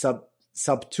 then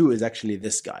sub-2 is actually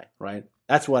this guy, right?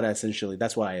 That's why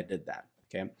I did that,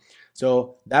 okay?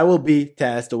 So that will be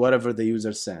test or whatever the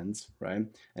user sends, right?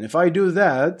 And if I do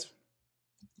that,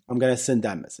 I'm going to send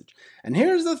that message. And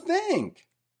here's the thing.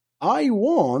 I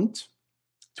want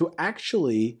to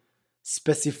actually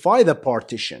specify the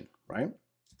partition, right?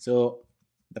 So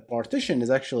the partition is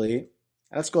actually,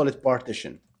 let's call it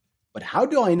partition. But how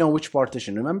do I know which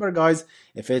partition? Remember, guys,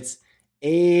 if it's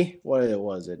A, what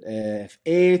was it? If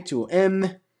A to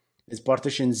M is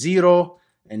partition 0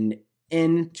 and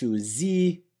N to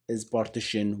Z is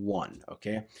partition 1,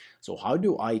 okay? So how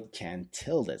do I can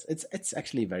tell this? It's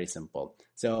actually very simple.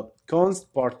 So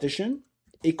const partition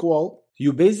equal,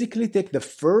 you basically take the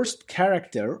first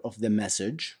character of the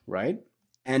message, right?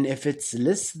 And if it's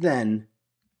less than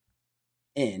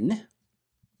N,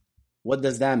 what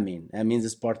does that mean? That means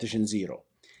it's partition 0.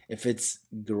 If it's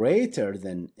greater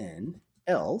than N,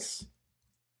 else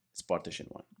it's partition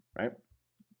 1, right?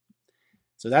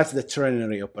 So that's the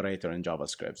ternary operator in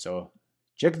JavaScript. So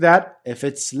check that. If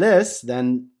it's less,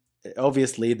 then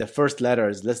obviously the first letter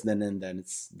is less than N, then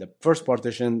it's the first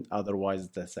partition, otherwise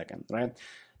the second, right?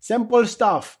 Simple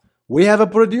stuff. We have a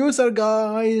producer,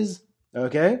 guys.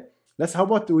 Okay, how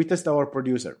about we test our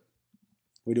producer?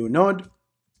 We do node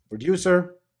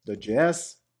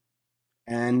producer.js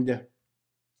and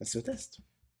let's do test.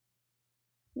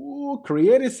 Ooh,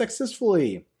 created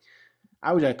successfully.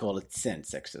 How would I call it? Sent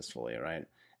successfully, right?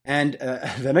 And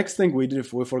the next thing we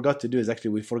forgot to do is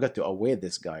actually we forgot to await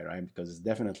this guy, right? Because it's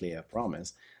definitely a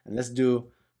promise. And let's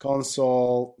do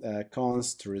console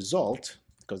const result,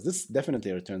 because this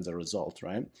definitely returns a result,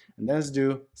 right? And let's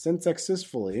do send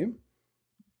successfully.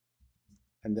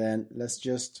 And then let's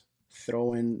just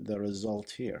throw in the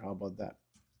result here. How about that?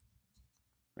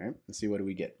 Right? Let's see what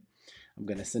we get. I'm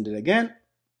going to send it again.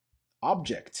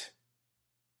 Object.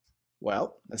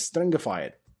 Well, let's stringify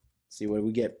it. See what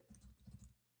we get.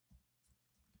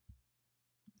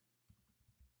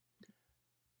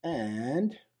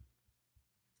 And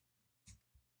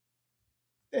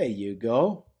There you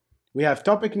go. We have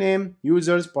topic name,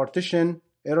 users, partition,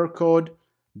 error code,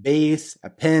 base,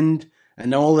 append,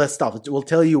 and all that stuff. It will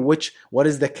tell you what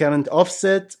is the current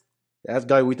offset. That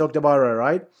guy we talked about,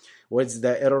 right? What's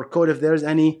the error code if there's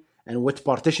any, and what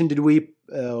partition did we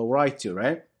write to,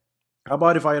 right? How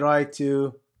about if I write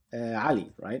to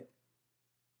Ali, right?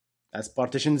 That's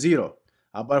partition 0.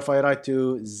 How about if I write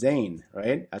to Zain,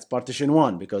 right? That's partition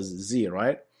 1 because Z,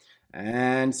 right?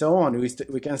 And so on.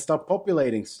 We can start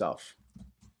populating stuff.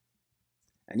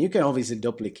 And you can obviously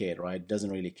duplicate, right?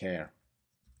 Doesn't really care.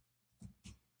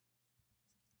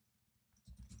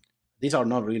 These are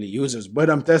not really users, but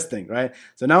I'm testing, right?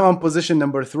 So now I'm position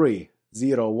number 3,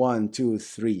 0, 1, 2,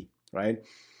 3, right?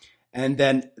 And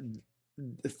then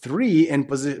 3 in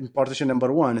partition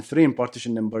number 1, 3 in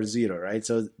partition number 0, right?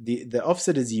 So the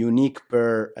offset is unique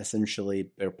per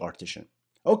partition.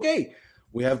 Okay,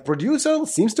 we have producer,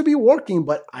 seems to be working,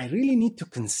 but I really need to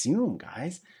consume,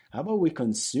 guys. How about we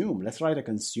consume? Let's write a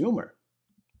consumer.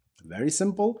 Very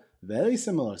simple, very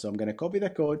similar. So I'm going to copy the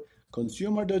code,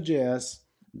 consumer.js,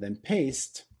 then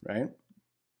paste, right?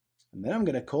 And then I'm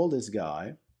going to call this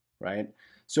guy, right?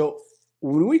 So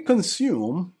when we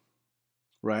consume,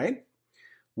 right,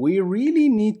 we really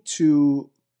need to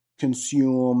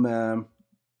consume a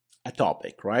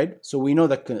topic, right? So we know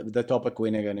the topic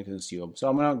we're going to consume. So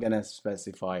I'm not going to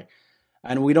specify,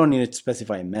 and we don't need to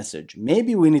specify a message.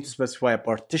 Maybe we need to specify a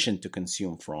partition to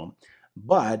consume from,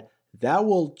 but that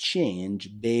will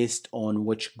change based on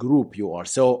which group you are.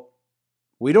 So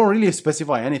we don't really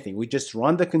specify anything. We just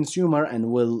run the consumer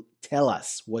and will tell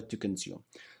us what to consume.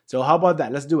 So how about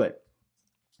that? Let's do it.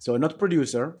 So not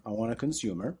producer, I want a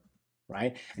consumer,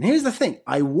 right? And here's the thing.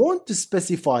 I want to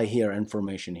specify here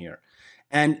information here.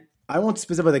 And I want to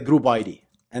specify the group ID.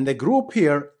 And the group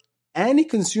here, any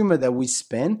consumer that we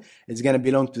spin is going to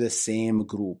belong to the same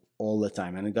group all the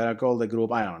time. And I'm going to call the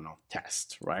group, I don't know,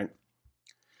 test, right?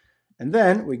 And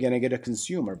then we're going to get a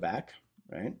consumer back,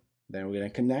 right? Then we're going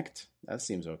to connect. That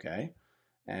seems okay.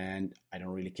 And I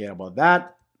don't really care about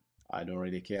that. I don't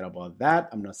really care about that.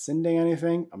 I'm not sending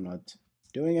anything. I'm not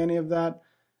doing any of that.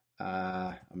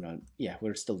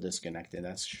 We're still disconnected.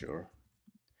 That's sure.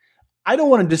 I don't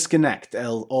want to disconnect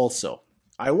also.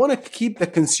 I want to keep the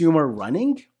consumer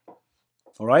running.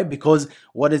 All right. Because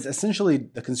what is essentially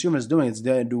the consumer is doing is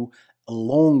they do a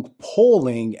long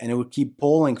polling and it will keep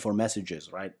polling for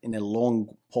messages, right? In a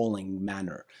long polling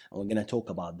manner. And we're going to talk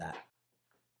about that.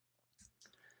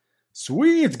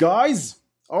 Sweet, guys.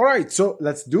 All right, so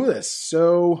let's do this.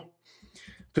 So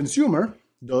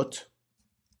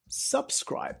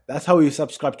consumer.subscribe. That's how you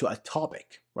subscribe to a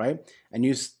topic, right? And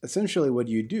you essentially what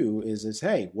you do is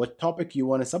hey, what topic you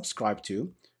want to subscribe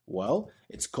to? Well,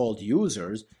 it's called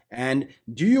users. And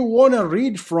do you want to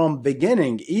read from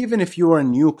beginning even if you're a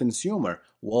new consumer?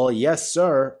 Well, yes,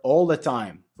 sir, all the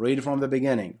time. Read from the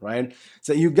beginning, right?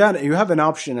 So you have an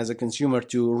option as a consumer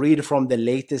to read from the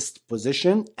latest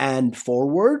position and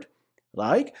forward,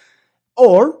 like,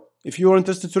 or if you're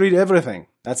interested to read everything,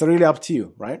 that's really up to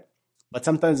you, right? But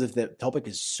sometimes if the topic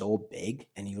is so big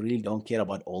and you really don't care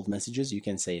about old messages, you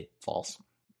can say false.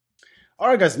 All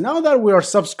right, guys, now that we are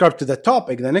subscribed to the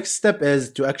topic, the next step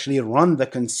is to actually run the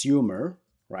consumer,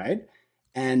 right?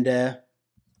 And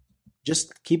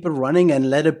just keep it running and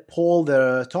let it pull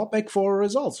the topic for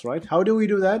results, right? How do we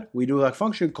do that? We do a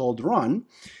function called run.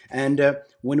 And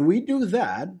when we do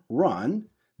that, run,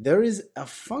 there is a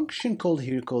function called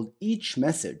each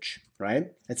message,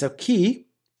 right? It's a key,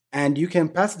 and you can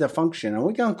pass the function, and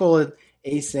we can call it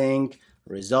async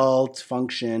result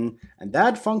function, and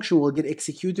that function will get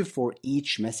executed for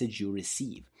each message you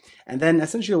receive. And then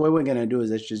essentially what we're going to do is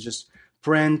just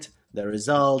print the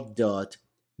result dot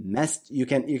you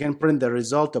can print the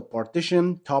result of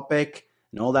partition, topic,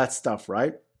 and all that stuff,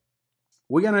 right?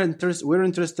 We're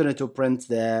interested in to print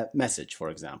the message, for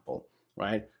example,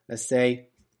 right? Let's say,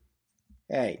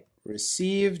 hey,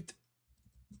 received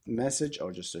message,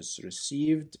 or just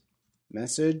received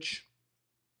message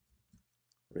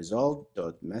result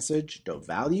dot message dot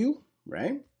value,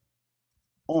 right?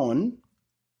 On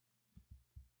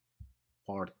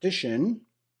partition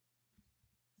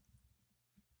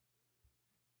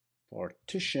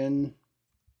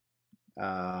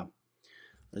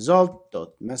result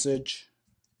dot message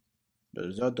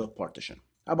result dot partition.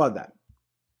 How about that?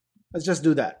 Let's just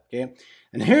do that, okay?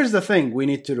 And here's the thing we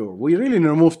need to do. We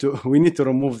need to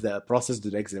remove the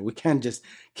process.exit. We can't just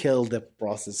kill the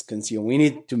process consume. We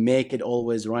need to make it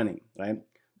always running, right?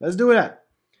 Let's do that.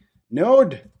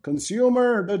 Node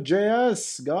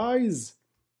consumer.js, guys.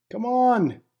 Come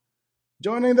on.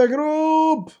 Joining the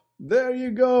group. There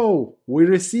you go. We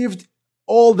received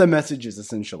all the messages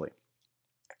essentially.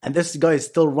 And this guy is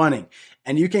still running.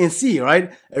 And you can see,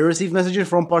 right? It received messages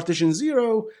from partition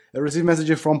 0, it received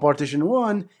messages from partition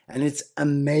 1, and it's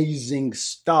amazing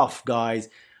stuff, guys.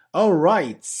 All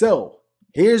right, so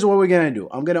here's what we're going to do.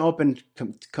 I'm going to open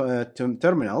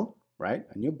terminal, right?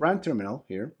 A new brand terminal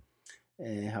here.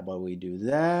 How about we do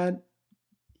that?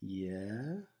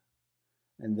 Yeah.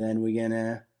 And then we're going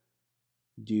to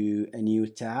do a new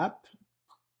tab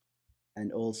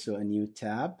and also a new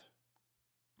tab.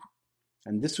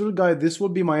 And this will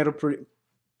be my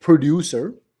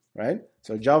producer, right?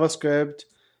 So JavaScript,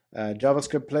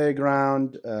 JavaScript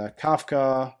Playground,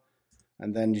 Kafka,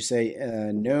 and then you say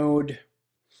Node,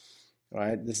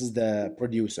 right? This is the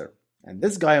producer. And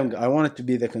this guy, I want it to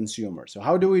be the consumer. So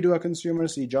how do we do a consumer?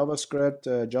 See JavaScript,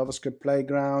 JavaScript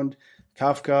Playground,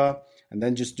 Kafka, and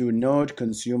then just do Node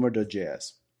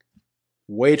consumer.js.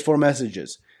 Wait for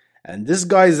messages. And this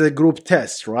guy is a group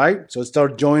test, right? So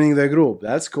start joining the group.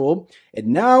 That's cool. And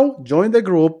now join the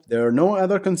group. There are no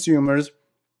other consumers,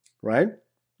 right?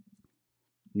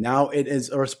 Now it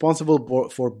is responsible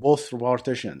for both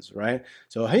partitions, right?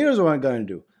 So here's what I'm going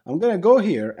to do. I'm going to go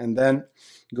here and then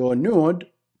go node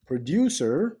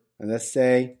producer and let's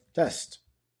say test.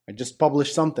 I just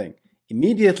published something.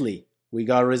 Immediately we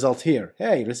got a result here.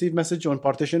 Hey, receive message on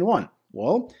partition 1.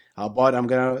 Well, how about I'm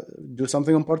going to do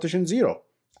something on partition 0?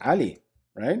 Ali,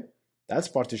 right? That's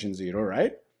partition 0,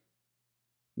 right?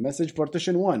 Message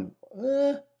partition 1.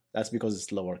 That's because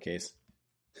it's lowercase.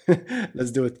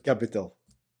 Let's do it capital,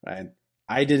 right?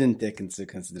 I didn't take into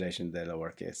consideration the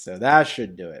lowercase, so that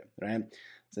should do it, right?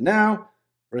 So now,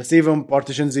 receive on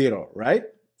partition 0, right?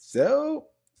 So,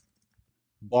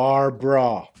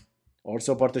 Barbara,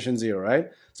 also partition 0,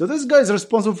 right? So this guy is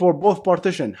responsible for both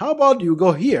partition. How about you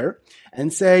go here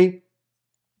and say,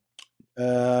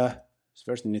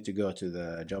 first you need to go to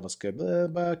the JavaScript,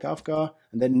 Kafka,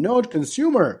 and then node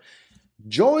consumer.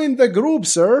 Join the group,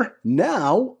 sir.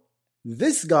 Now,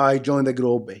 this guy joined the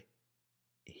group.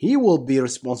 He will be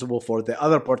responsible for the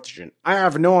other partition. I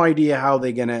have no idea how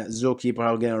they're going to zookeep or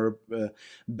how they're going to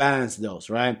balance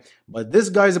those, right? But this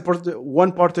guy is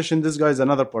one partition, this guy is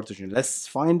another partition. Let's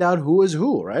find out who is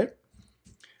who, right?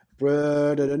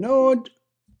 Node,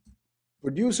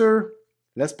 producer,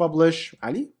 let's publish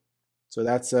Ali. So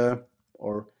that's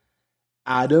or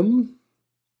Adam.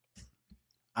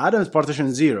 Adam's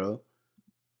partition 0.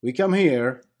 We come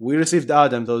here, we received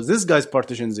Adam, so this guy's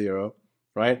partition 0,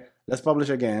 right? Let's publish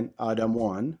again, Adam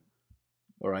 1.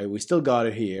 All right, we still got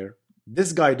it here.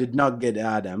 This guy did not get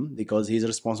Adam because he's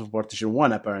responsible for partition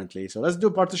 1 apparently. So let's do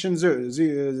partition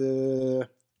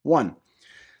 1.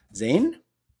 Zain.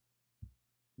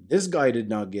 This guy did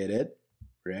not get it,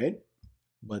 right?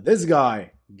 But this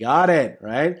guy got it,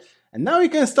 right? And now you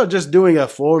can start just doing a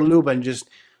for loop and just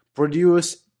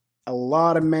produce a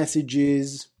lot of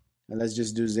messages. And let's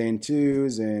just do Zain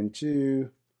 2.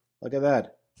 Look at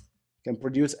that. You can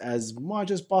produce as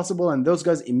much as possible and those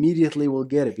guys immediately will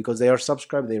get it because they are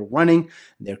subscribed, they're running,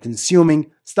 they're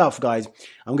consuming stuff, guys.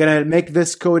 I'm going to make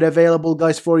this code available,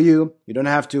 guys, for you. You don't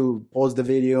have to pause the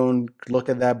video and look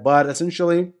at that, but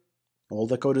essentially all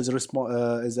the code is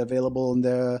available in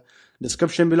the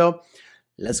description below.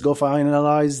 Let's go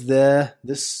finalize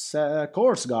this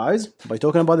course, guys, by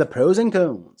talking about the pros and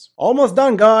cons. Almost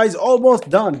done, guys. Almost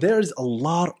done. There's a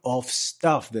lot of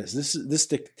stuff. This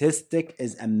statistic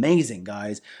is amazing,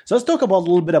 guys. So let's talk about a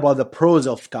little bit about the pros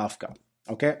of Kafka.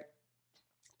 Okay,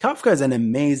 Kafka is an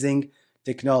amazing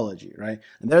technology, right?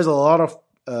 And there's a lot of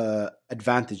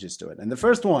advantages to it. And the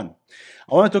first one,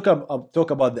 I want to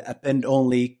talk about the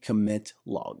append-only commit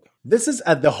log. This is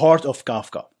at the heart of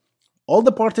Kafka. All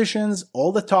the partitions,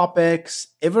 all the topics,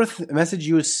 every message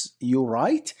you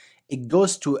write, it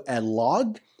goes to a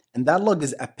log, and that log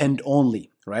is append only,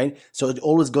 right? So it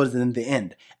always goes in the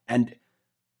end. And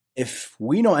if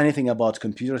we know anything about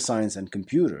computer science and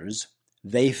computers,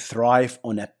 they thrive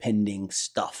on appending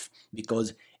stuff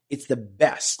because it's the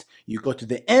best. You go to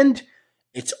the end,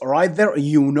 it's right there.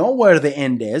 You know where the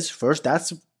end is. First,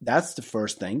 that's the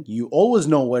first thing. You always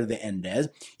know where the end is.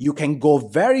 You can go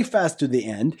very fast to the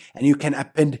end and you can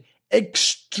append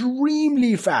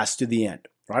extremely fast to the end,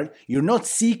 right? You're not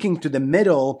seeking to the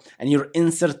middle and you're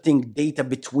inserting data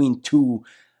between two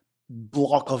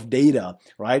blocks of data,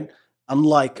 right?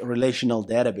 Unlike relational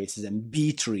databases and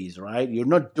B trees, right? You're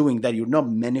not doing that. You're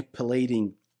not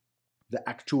manipulating the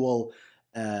actual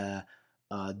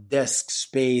disk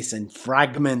space and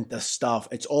fragment the stuff.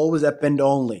 It's always append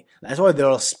only. That's why there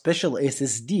are special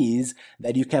SSDs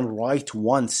that you can write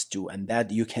once to and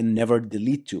that you can never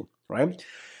delete to, right?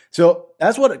 So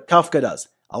that's what Kafka does.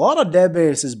 A lot of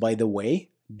databases, by the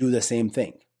way, do the same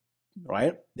thing.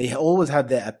 right? They always have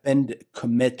the append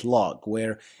commit log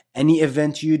where any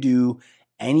event you do,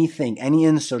 anything, any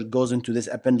insert goes into this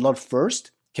append log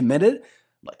first, committed.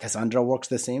 Like Cassandra works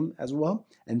the same as well.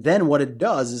 And then what it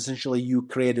does, essentially, you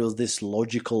create this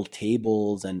logical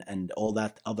tables and all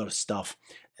that other stuff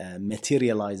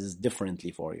materializes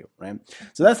differently for you, right?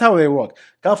 So that's how they work.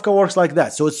 Kafka works like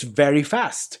that. So it's very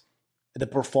fast. The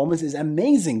performance is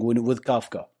amazing with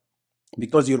Kafka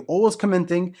because you're always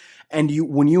commenting, and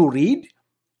when you read,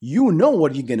 you know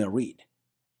what you're going to read.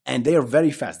 And they are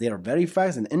very fast. They are very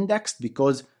fast and indexed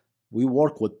because we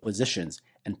work with positions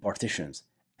and partitions.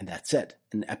 And that's it.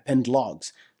 And append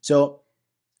logs. So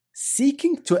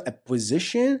seeking to a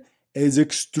position is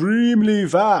extremely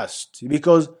fast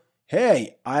because,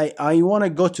 hey, I want to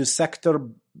go to sector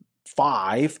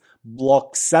 5,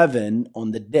 block 7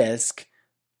 on the disk.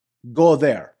 Go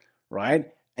there,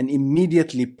 right? And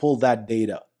immediately pull that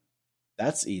data.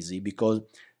 That's easy because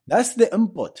that's the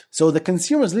input. So the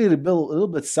consumers a little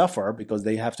bit suffer because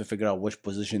they have to figure out which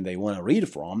position they want to read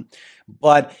from.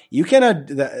 But you cannot,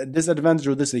 the disadvantage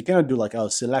of this, you cannot do like a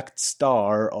select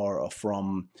star or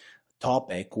from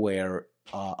topic where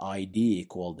ID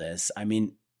equal this. I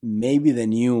mean, maybe the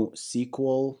new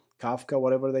SQL, Kafka,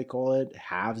 whatever they call it,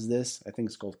 has this. I think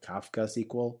it's called Kafka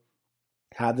SQL.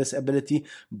 Have this ability,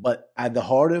 but at the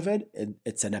heart of it,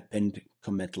 it's an append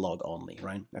commit log only,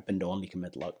 right? Append only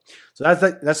commit log. So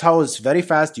that's how it's very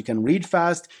fast. You can read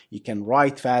fast, you can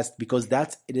write fast because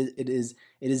it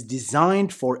is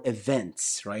designed for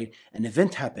events, right? An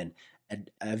event happened,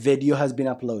 a video has been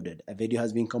uploaded, a video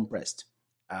has been compressed,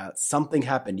 something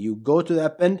happened. You go to the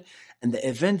append, and the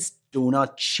events do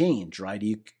not change, right?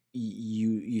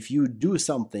 If you do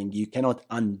something, you cannot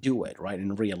undo it, right?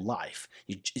 In real life,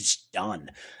 it's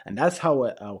done. And that's how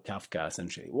Kafka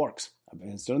essentially works. I've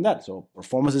been doing that. So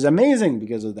performance is amazing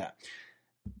because of that.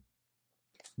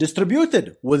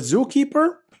 Distributed with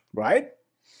Zookeeper, right?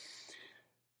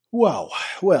 Wow.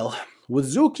 Well, with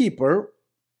Zookeeper,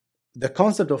 the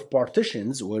concept of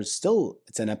partitions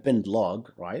it's an append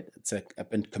log, right? It's an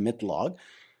append commit log.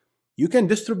 You can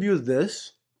distribute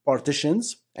this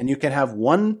partitions, and you can have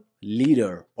one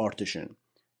leader partition,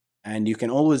 and you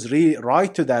can always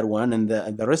write to that one, and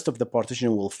the rest of the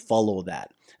partition will follow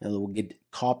that, and it will get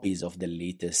copies of the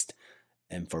latest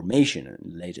information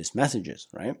and latest messages,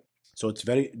 right? So it's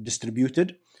very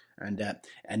distributed,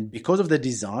 and because of the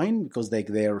design, because they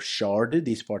are sharded,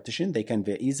 these partitions, they can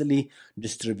very easily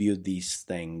distribute these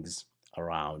things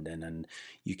around, and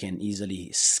you can easily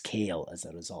scale as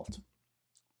a result.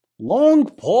 Long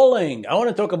polling. I want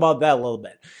to talk about that a little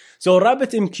bit. So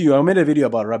RabbitMQ, I made a video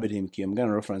about RabbitMQ. I'm going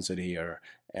to reference it here.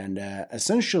 And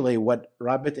essentially what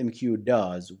RabbitMQ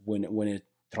does when it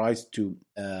tries to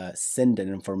send an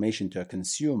information to a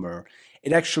consumer,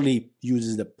 it actually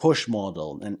uses the push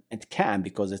model. And it can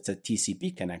because it's a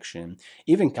TCP connection.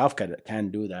 Even Kafka can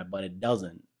do that, but it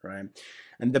doesn't, right?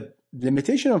 And the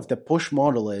limitation of the push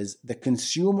model is the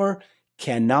consumer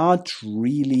cannot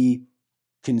really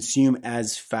consume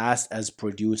as fast as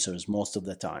producers most of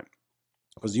the time,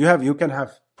 because you can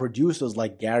have producers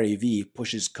like Gary Vee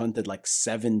pushes content like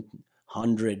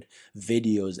 700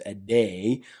 videos a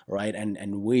day, right?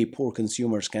 And we poor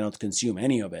consumers cannot consume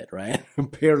any of it, right?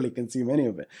 Barely consume any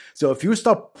of it. So if you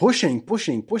stop pushing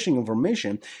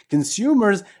information,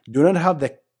 consumers do not have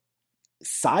the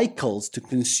cycles to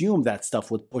consume that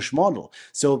stuff with push model.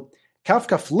 So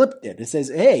Kafka flipped it. It says,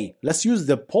 hey, let's use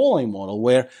the polling model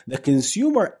where the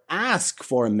consumer asks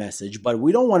for a message, but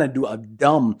we don't want to do a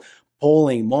dumb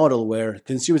polling model where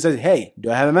consumer says, hey,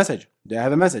 do I have a message? Do I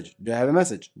have a message? Do I have a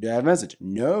message? Do I have a message?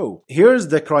 No. Here's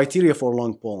the criteria for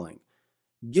long polling.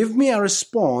 Give me a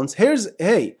response.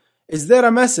 Hey, is there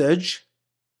a message?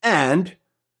 And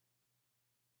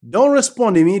don't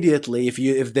respond immediately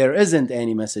if there isn't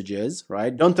any messages,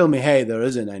 right? Don't tell me, hey, there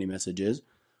isn't any messages.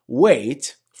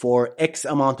 Wait for X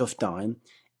amount of time.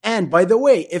 And by the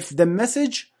way, if the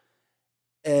message,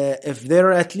 if there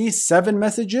are at least 7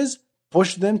 messages,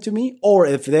 push them to me. Or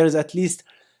if there's at least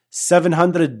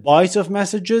 700 bytes of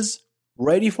messages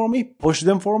ready for me, push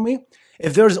them for me.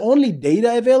 If there's only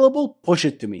data available, push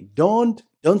it to me. Don't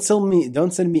send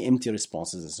me empty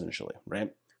responses, essentially,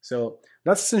 right? So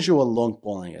that's essentially what long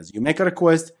polling is. You make a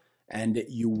request and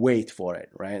you wait for it,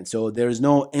 right? So there's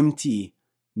no empty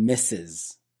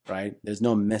misses, right? There's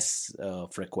no miss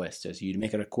of requests. So you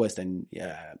make a request and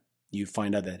you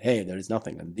find out that, hey, there is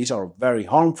nothing. And these are very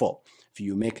harmful. If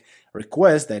you make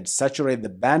requests that saturate the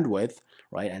bandwidth,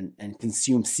 right, and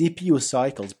consume CPU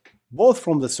cycles, both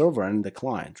from the server and the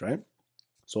client, right?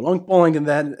 So long polling, on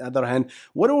the other hand,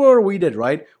 whatever we did,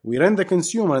 right? We ran the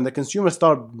consumer, and the consumer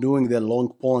started doing the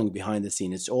long polling behind the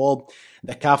scene. It's all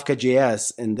the Kafka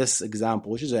JS in this example,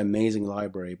 which is an amazing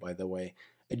library, by the way.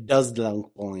 It does the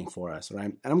long polling for us, right?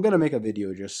 And I'm going to make a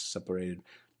video just separated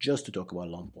just to talk about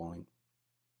long polling.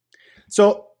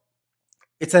 So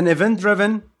it's an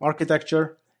event-driven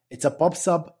architecture. It's a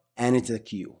pub/sub and it's a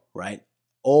queue, right?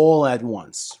 All at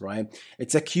once, right?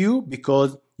 It's a queue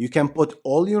because you can put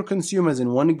all your consumers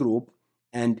in one group,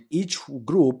 and each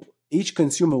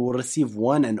consumer will receive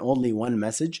one and only one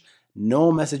message.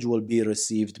 No message will be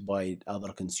received by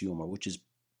other consumer,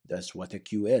 that's what a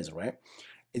queue is, right?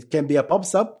 It can be a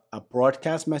pub/sub, a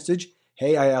broadcast message.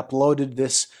 Hey, I uploaded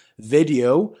this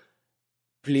video.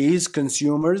 Please,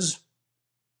 consumers,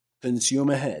 consume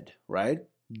ahead, right?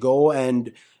 Go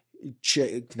and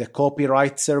check. The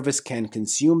copyright service can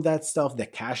consume that stuff. The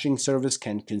caching service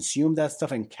can consume that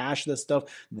stuff and cache the stuff.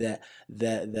 The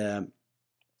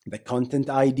content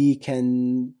ID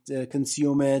can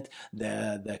consume it.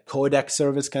 The codec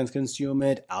service can consume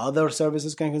it. Other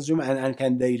services can consume it,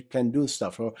 and they can do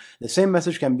stuff. So the same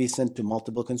message can be sent to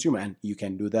multiple consumers, and you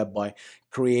can do that by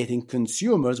creating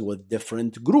consumers with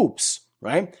different groups,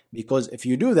 right? Because if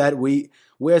you do that, we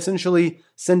essentially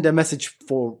send a message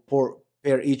for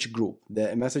each group.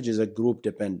 The message is a group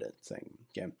dependent thing.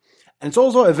 Okay. And it's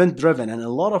also event driven, and a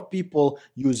lot of people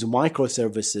use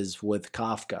microservices with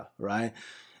Kafka, right?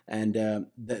 And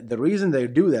the reason they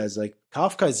do that is like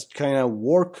Kafka is kind of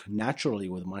work naturally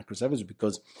with microservices,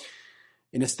 because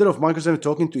instead of microservices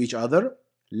talking to each other,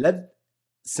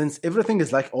 since everything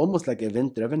is like almost like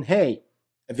event driven, hey,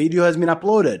 a video has been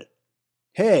uploaded.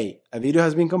 Hey, a video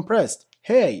has been compressed.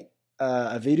 Hey,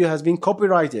 a video has been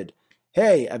copyrighted.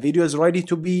 Hey, a video is ready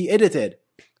to be edited.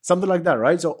 Something like that,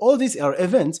 right? So all these are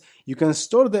events. You can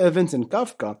store the events in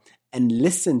Kafka and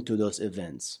listen to those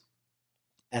events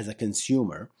as a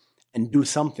consumer and do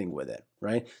something with it,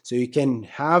 right? So you can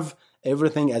have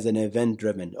everything as an event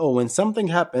driven. Oh, when something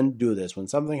happened, do this. When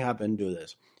something happened, do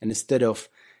this. And instead of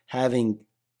having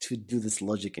to do this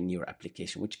logic in your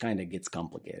application, which kind of gets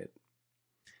complicated.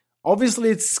 Obviously,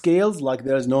 it scales like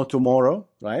there's no tomorrow,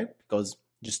 right? Because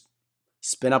just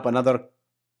spin up another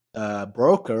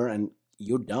broker and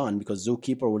you're done, because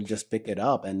Zookeeper will just pick it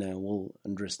up and will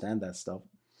understand that stuff.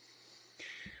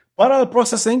 Parallel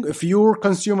processing, if you're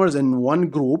consumers in one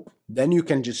group, then you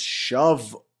can just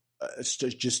shove,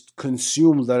 just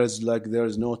consume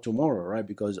there's no tomorrow, right?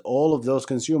 Because all of those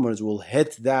consumers will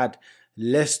hit that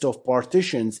list of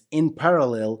partitions in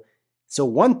parallel. So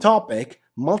one topic,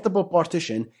 multiple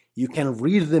partition, you can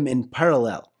read them in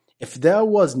parallel. If there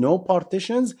was no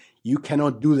partitions, you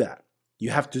cannot do that. You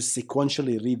have to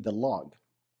sequentially read the log.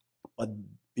 But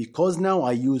because now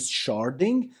I use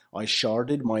sharding, I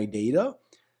sharded my data,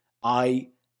 I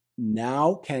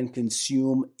now can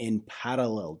consume in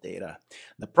parallel data.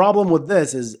 The problem with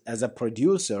this is, as a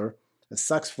producer, it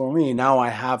sucks for me. Now I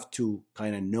have to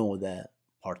kind of know the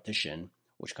partition,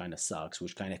 which kind of sucks,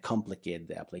 which kind of complicate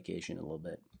the application a little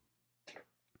bit.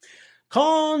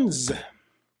 Cons.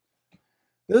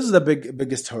 This is the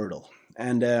biggest hurdle.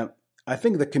 And I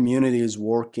think the community is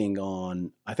working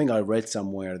on, I think I read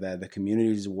somewhere that the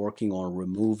community is working on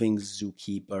removing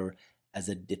Zookeeper as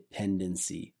a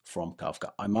dependency from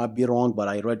Kafka. I might be wrong, but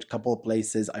I read a couple of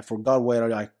places. I forgot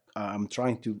where I'm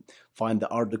trying to find the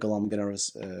article. I'm going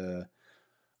to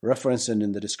reference it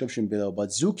in the description below. But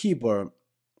Zookeeper,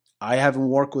 I haven't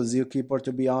worked with Zookeeper,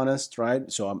 to be honest,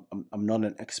 right? So I'm not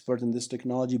an expert in this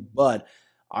technology, but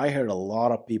I heard a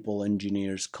lot of people,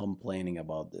 engineers, complaining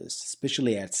about this,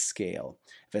 especially at scale.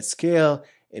 If at scale,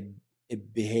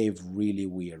 it behaved really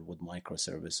weird with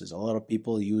microservices. A lot of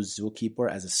people use Zookeeper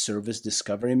as a service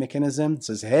discovery mechanism. It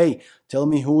says, hey, tell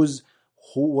me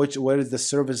where is the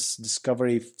service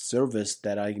discovery service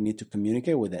that I need to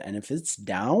communicate with it. And if it's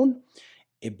down,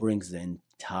 it brings the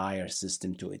entire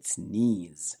system to its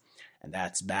knees. And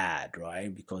that's bad,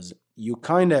 right? Because you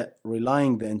kind of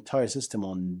relying the entire system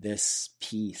on this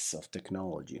piece of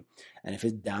technology. And if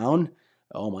it's down,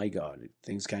 oh my God,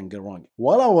 things can go wrong.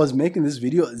 While I was making this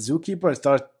video, Zookeeper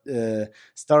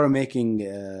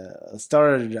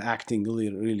started acting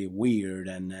really, really weird,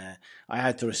 and I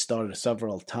had to restart it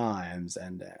several times.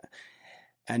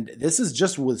 And this is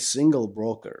just with single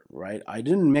broker, right? I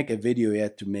didn't make a video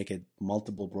yet to make it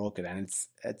multiple broker, and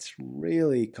it's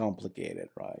really complicated,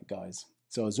 right, guys?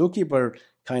 So Zookeeper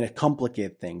kind of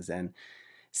complicate things, and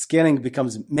scaling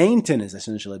maintenance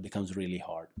essentially becomes really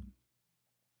hard.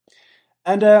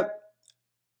 And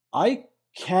I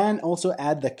can also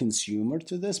add the consumer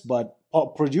to this, but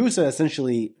producer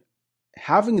essentially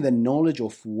having the knowledge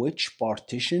of which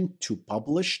partition to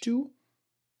publish to,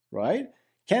 right,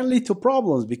 can lead to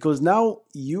problems because now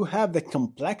you have the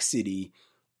complexity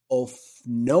of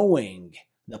knowing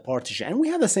the partition. And we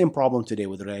have the same problem today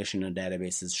with relational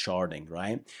databases sharding,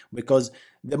 right? Because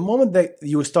the moment that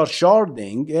you start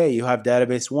sharding, hey, you have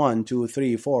database 1, 2,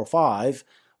 3, 4, 5.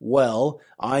 Well,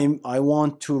 I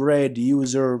want to read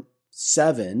user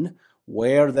 7.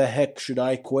 Where the heck should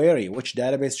I query? Which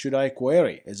database should I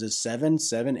query? Is it 7,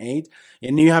 7, 8?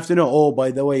 And you have to know, oh,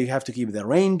 by the way, you have to keep the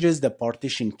ranges, the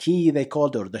partition key they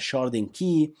called, or the sharding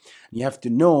key. You have to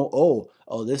know,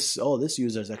 this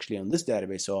user is actually on this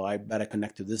database, so I better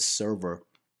connect to this server.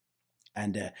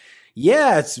 And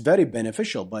yeah, it's very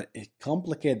beneficial, but it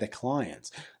complicates the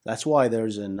clients. That's why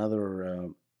there's another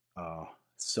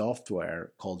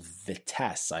software called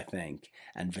Vitess, I think.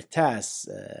 And Vitess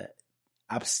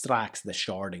abstracts the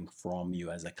sharding from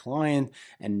you as a client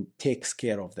and takes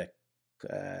care of the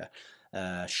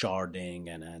sharding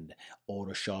and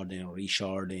auto sharding,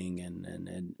 resharding,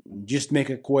 and just make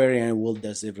a query and it will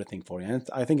does everything for you. And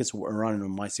I think it's running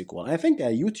on MySQL. I think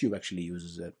YouTube actually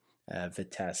uses it,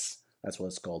 Vitess. That's what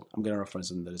it's called. I'm going to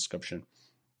reference it in the description.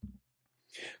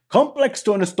 Complex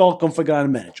to install, configure,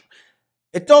 and manage.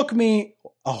 It took me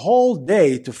a whole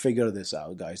day to figure this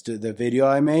out, guys. The video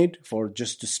I made for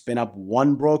just to spin up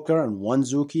one broker and one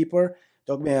zookeeper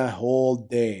took me a whole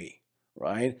day,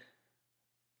 right?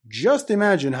 Just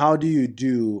imagine how do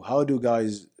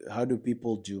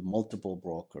people do multiple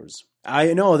brokers?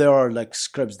 I know there are like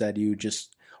scripts that you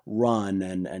just run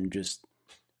and just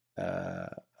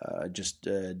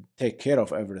take care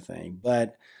of everything,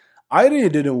 but I really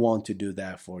didn't want to do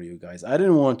that for you guys. I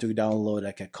didn't want to download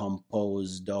like a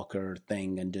Compose Docker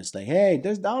thing and just like, hey,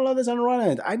 just download this and run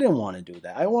it. I didn't want to do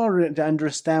that. I wanted to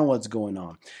understand what's going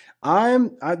on.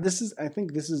 This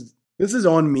is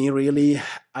on me really.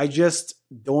 I just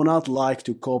do not like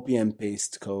to copy and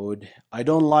paste code. I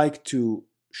don't like to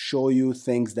show you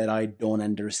things that I don't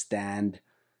understand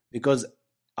because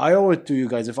I owe it to you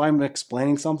guys. If I'm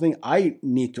explaining something, I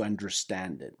need to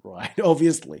understand it, right?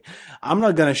 Obviously, I'm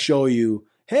not going to show you,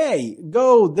 hey,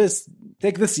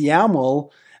 take this YAML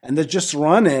and then just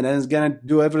run it and it's going to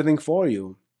do everything for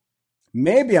you.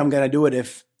 Maybe I'm going to do it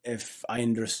if I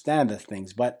understand the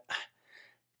things, but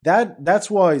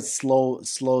that's why it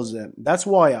slows it. That's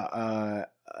why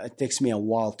it takes me a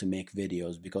while to make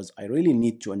videos because I really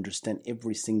need to understand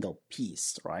every single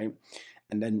piece, right?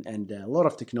 And a lot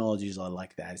of technologies are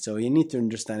like that. So you need to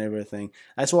understand everything.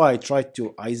 That's why I try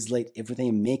to isolate everything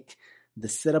and make the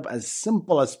setup as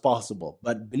simple as possible.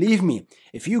 But believe me,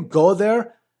 if you go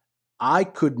there, I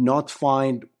could not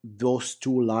find those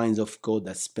 2 lines of code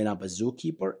that spin up a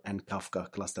zookeeper and Kafka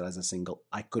cluster as a single.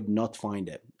 I could not find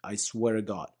it. I swear to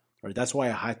God. Right? That's why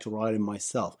I had to write it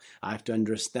myself. I have to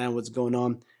understand what's going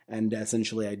on. And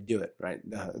essentially I do it, right?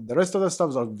 The rest of the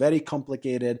stuff are very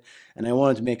complicated and I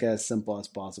wanted to make it as simple as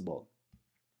possible.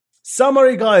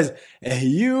 Summary, guys, a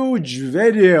huge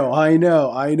video. I know.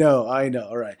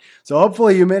 All right. So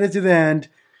hopefully you made it to the end.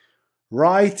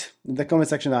 Write in the comment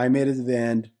section, I made it to the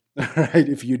end. All right.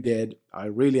 If you did, I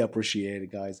really appreciate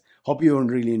it, guys. Hope you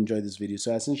really enjoyed this video.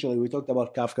 So essentially we talked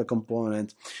about Kafka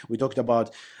component. We talked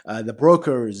about the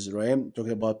brokers, right? We talked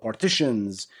about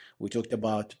partitions. We talked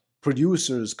about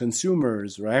producers,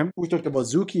 consumers, right? We talked about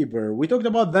Zookeeper. We talked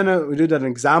about we did an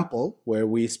example where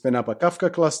we spin up a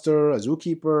Kafka cluster, a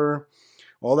Zookeeper,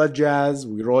 all that jazz.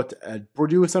 We wrote a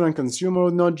producer and consumer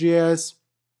with Node.js.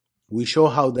 We show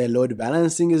how the load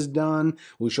balancing is done.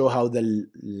 We show how the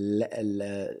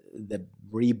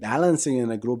rebalancing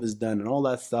in a group is done and all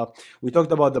that stuff. We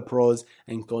talked about the pros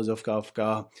and cons of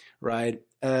Kafka, right?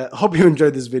 Hope you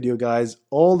enjoyed this video, guys.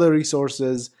 All the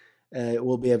resources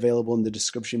will be available in the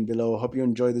description below. Hope you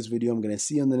enjoyed this video. I'm going to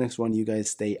see you in the next one. You guys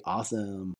stay awesome.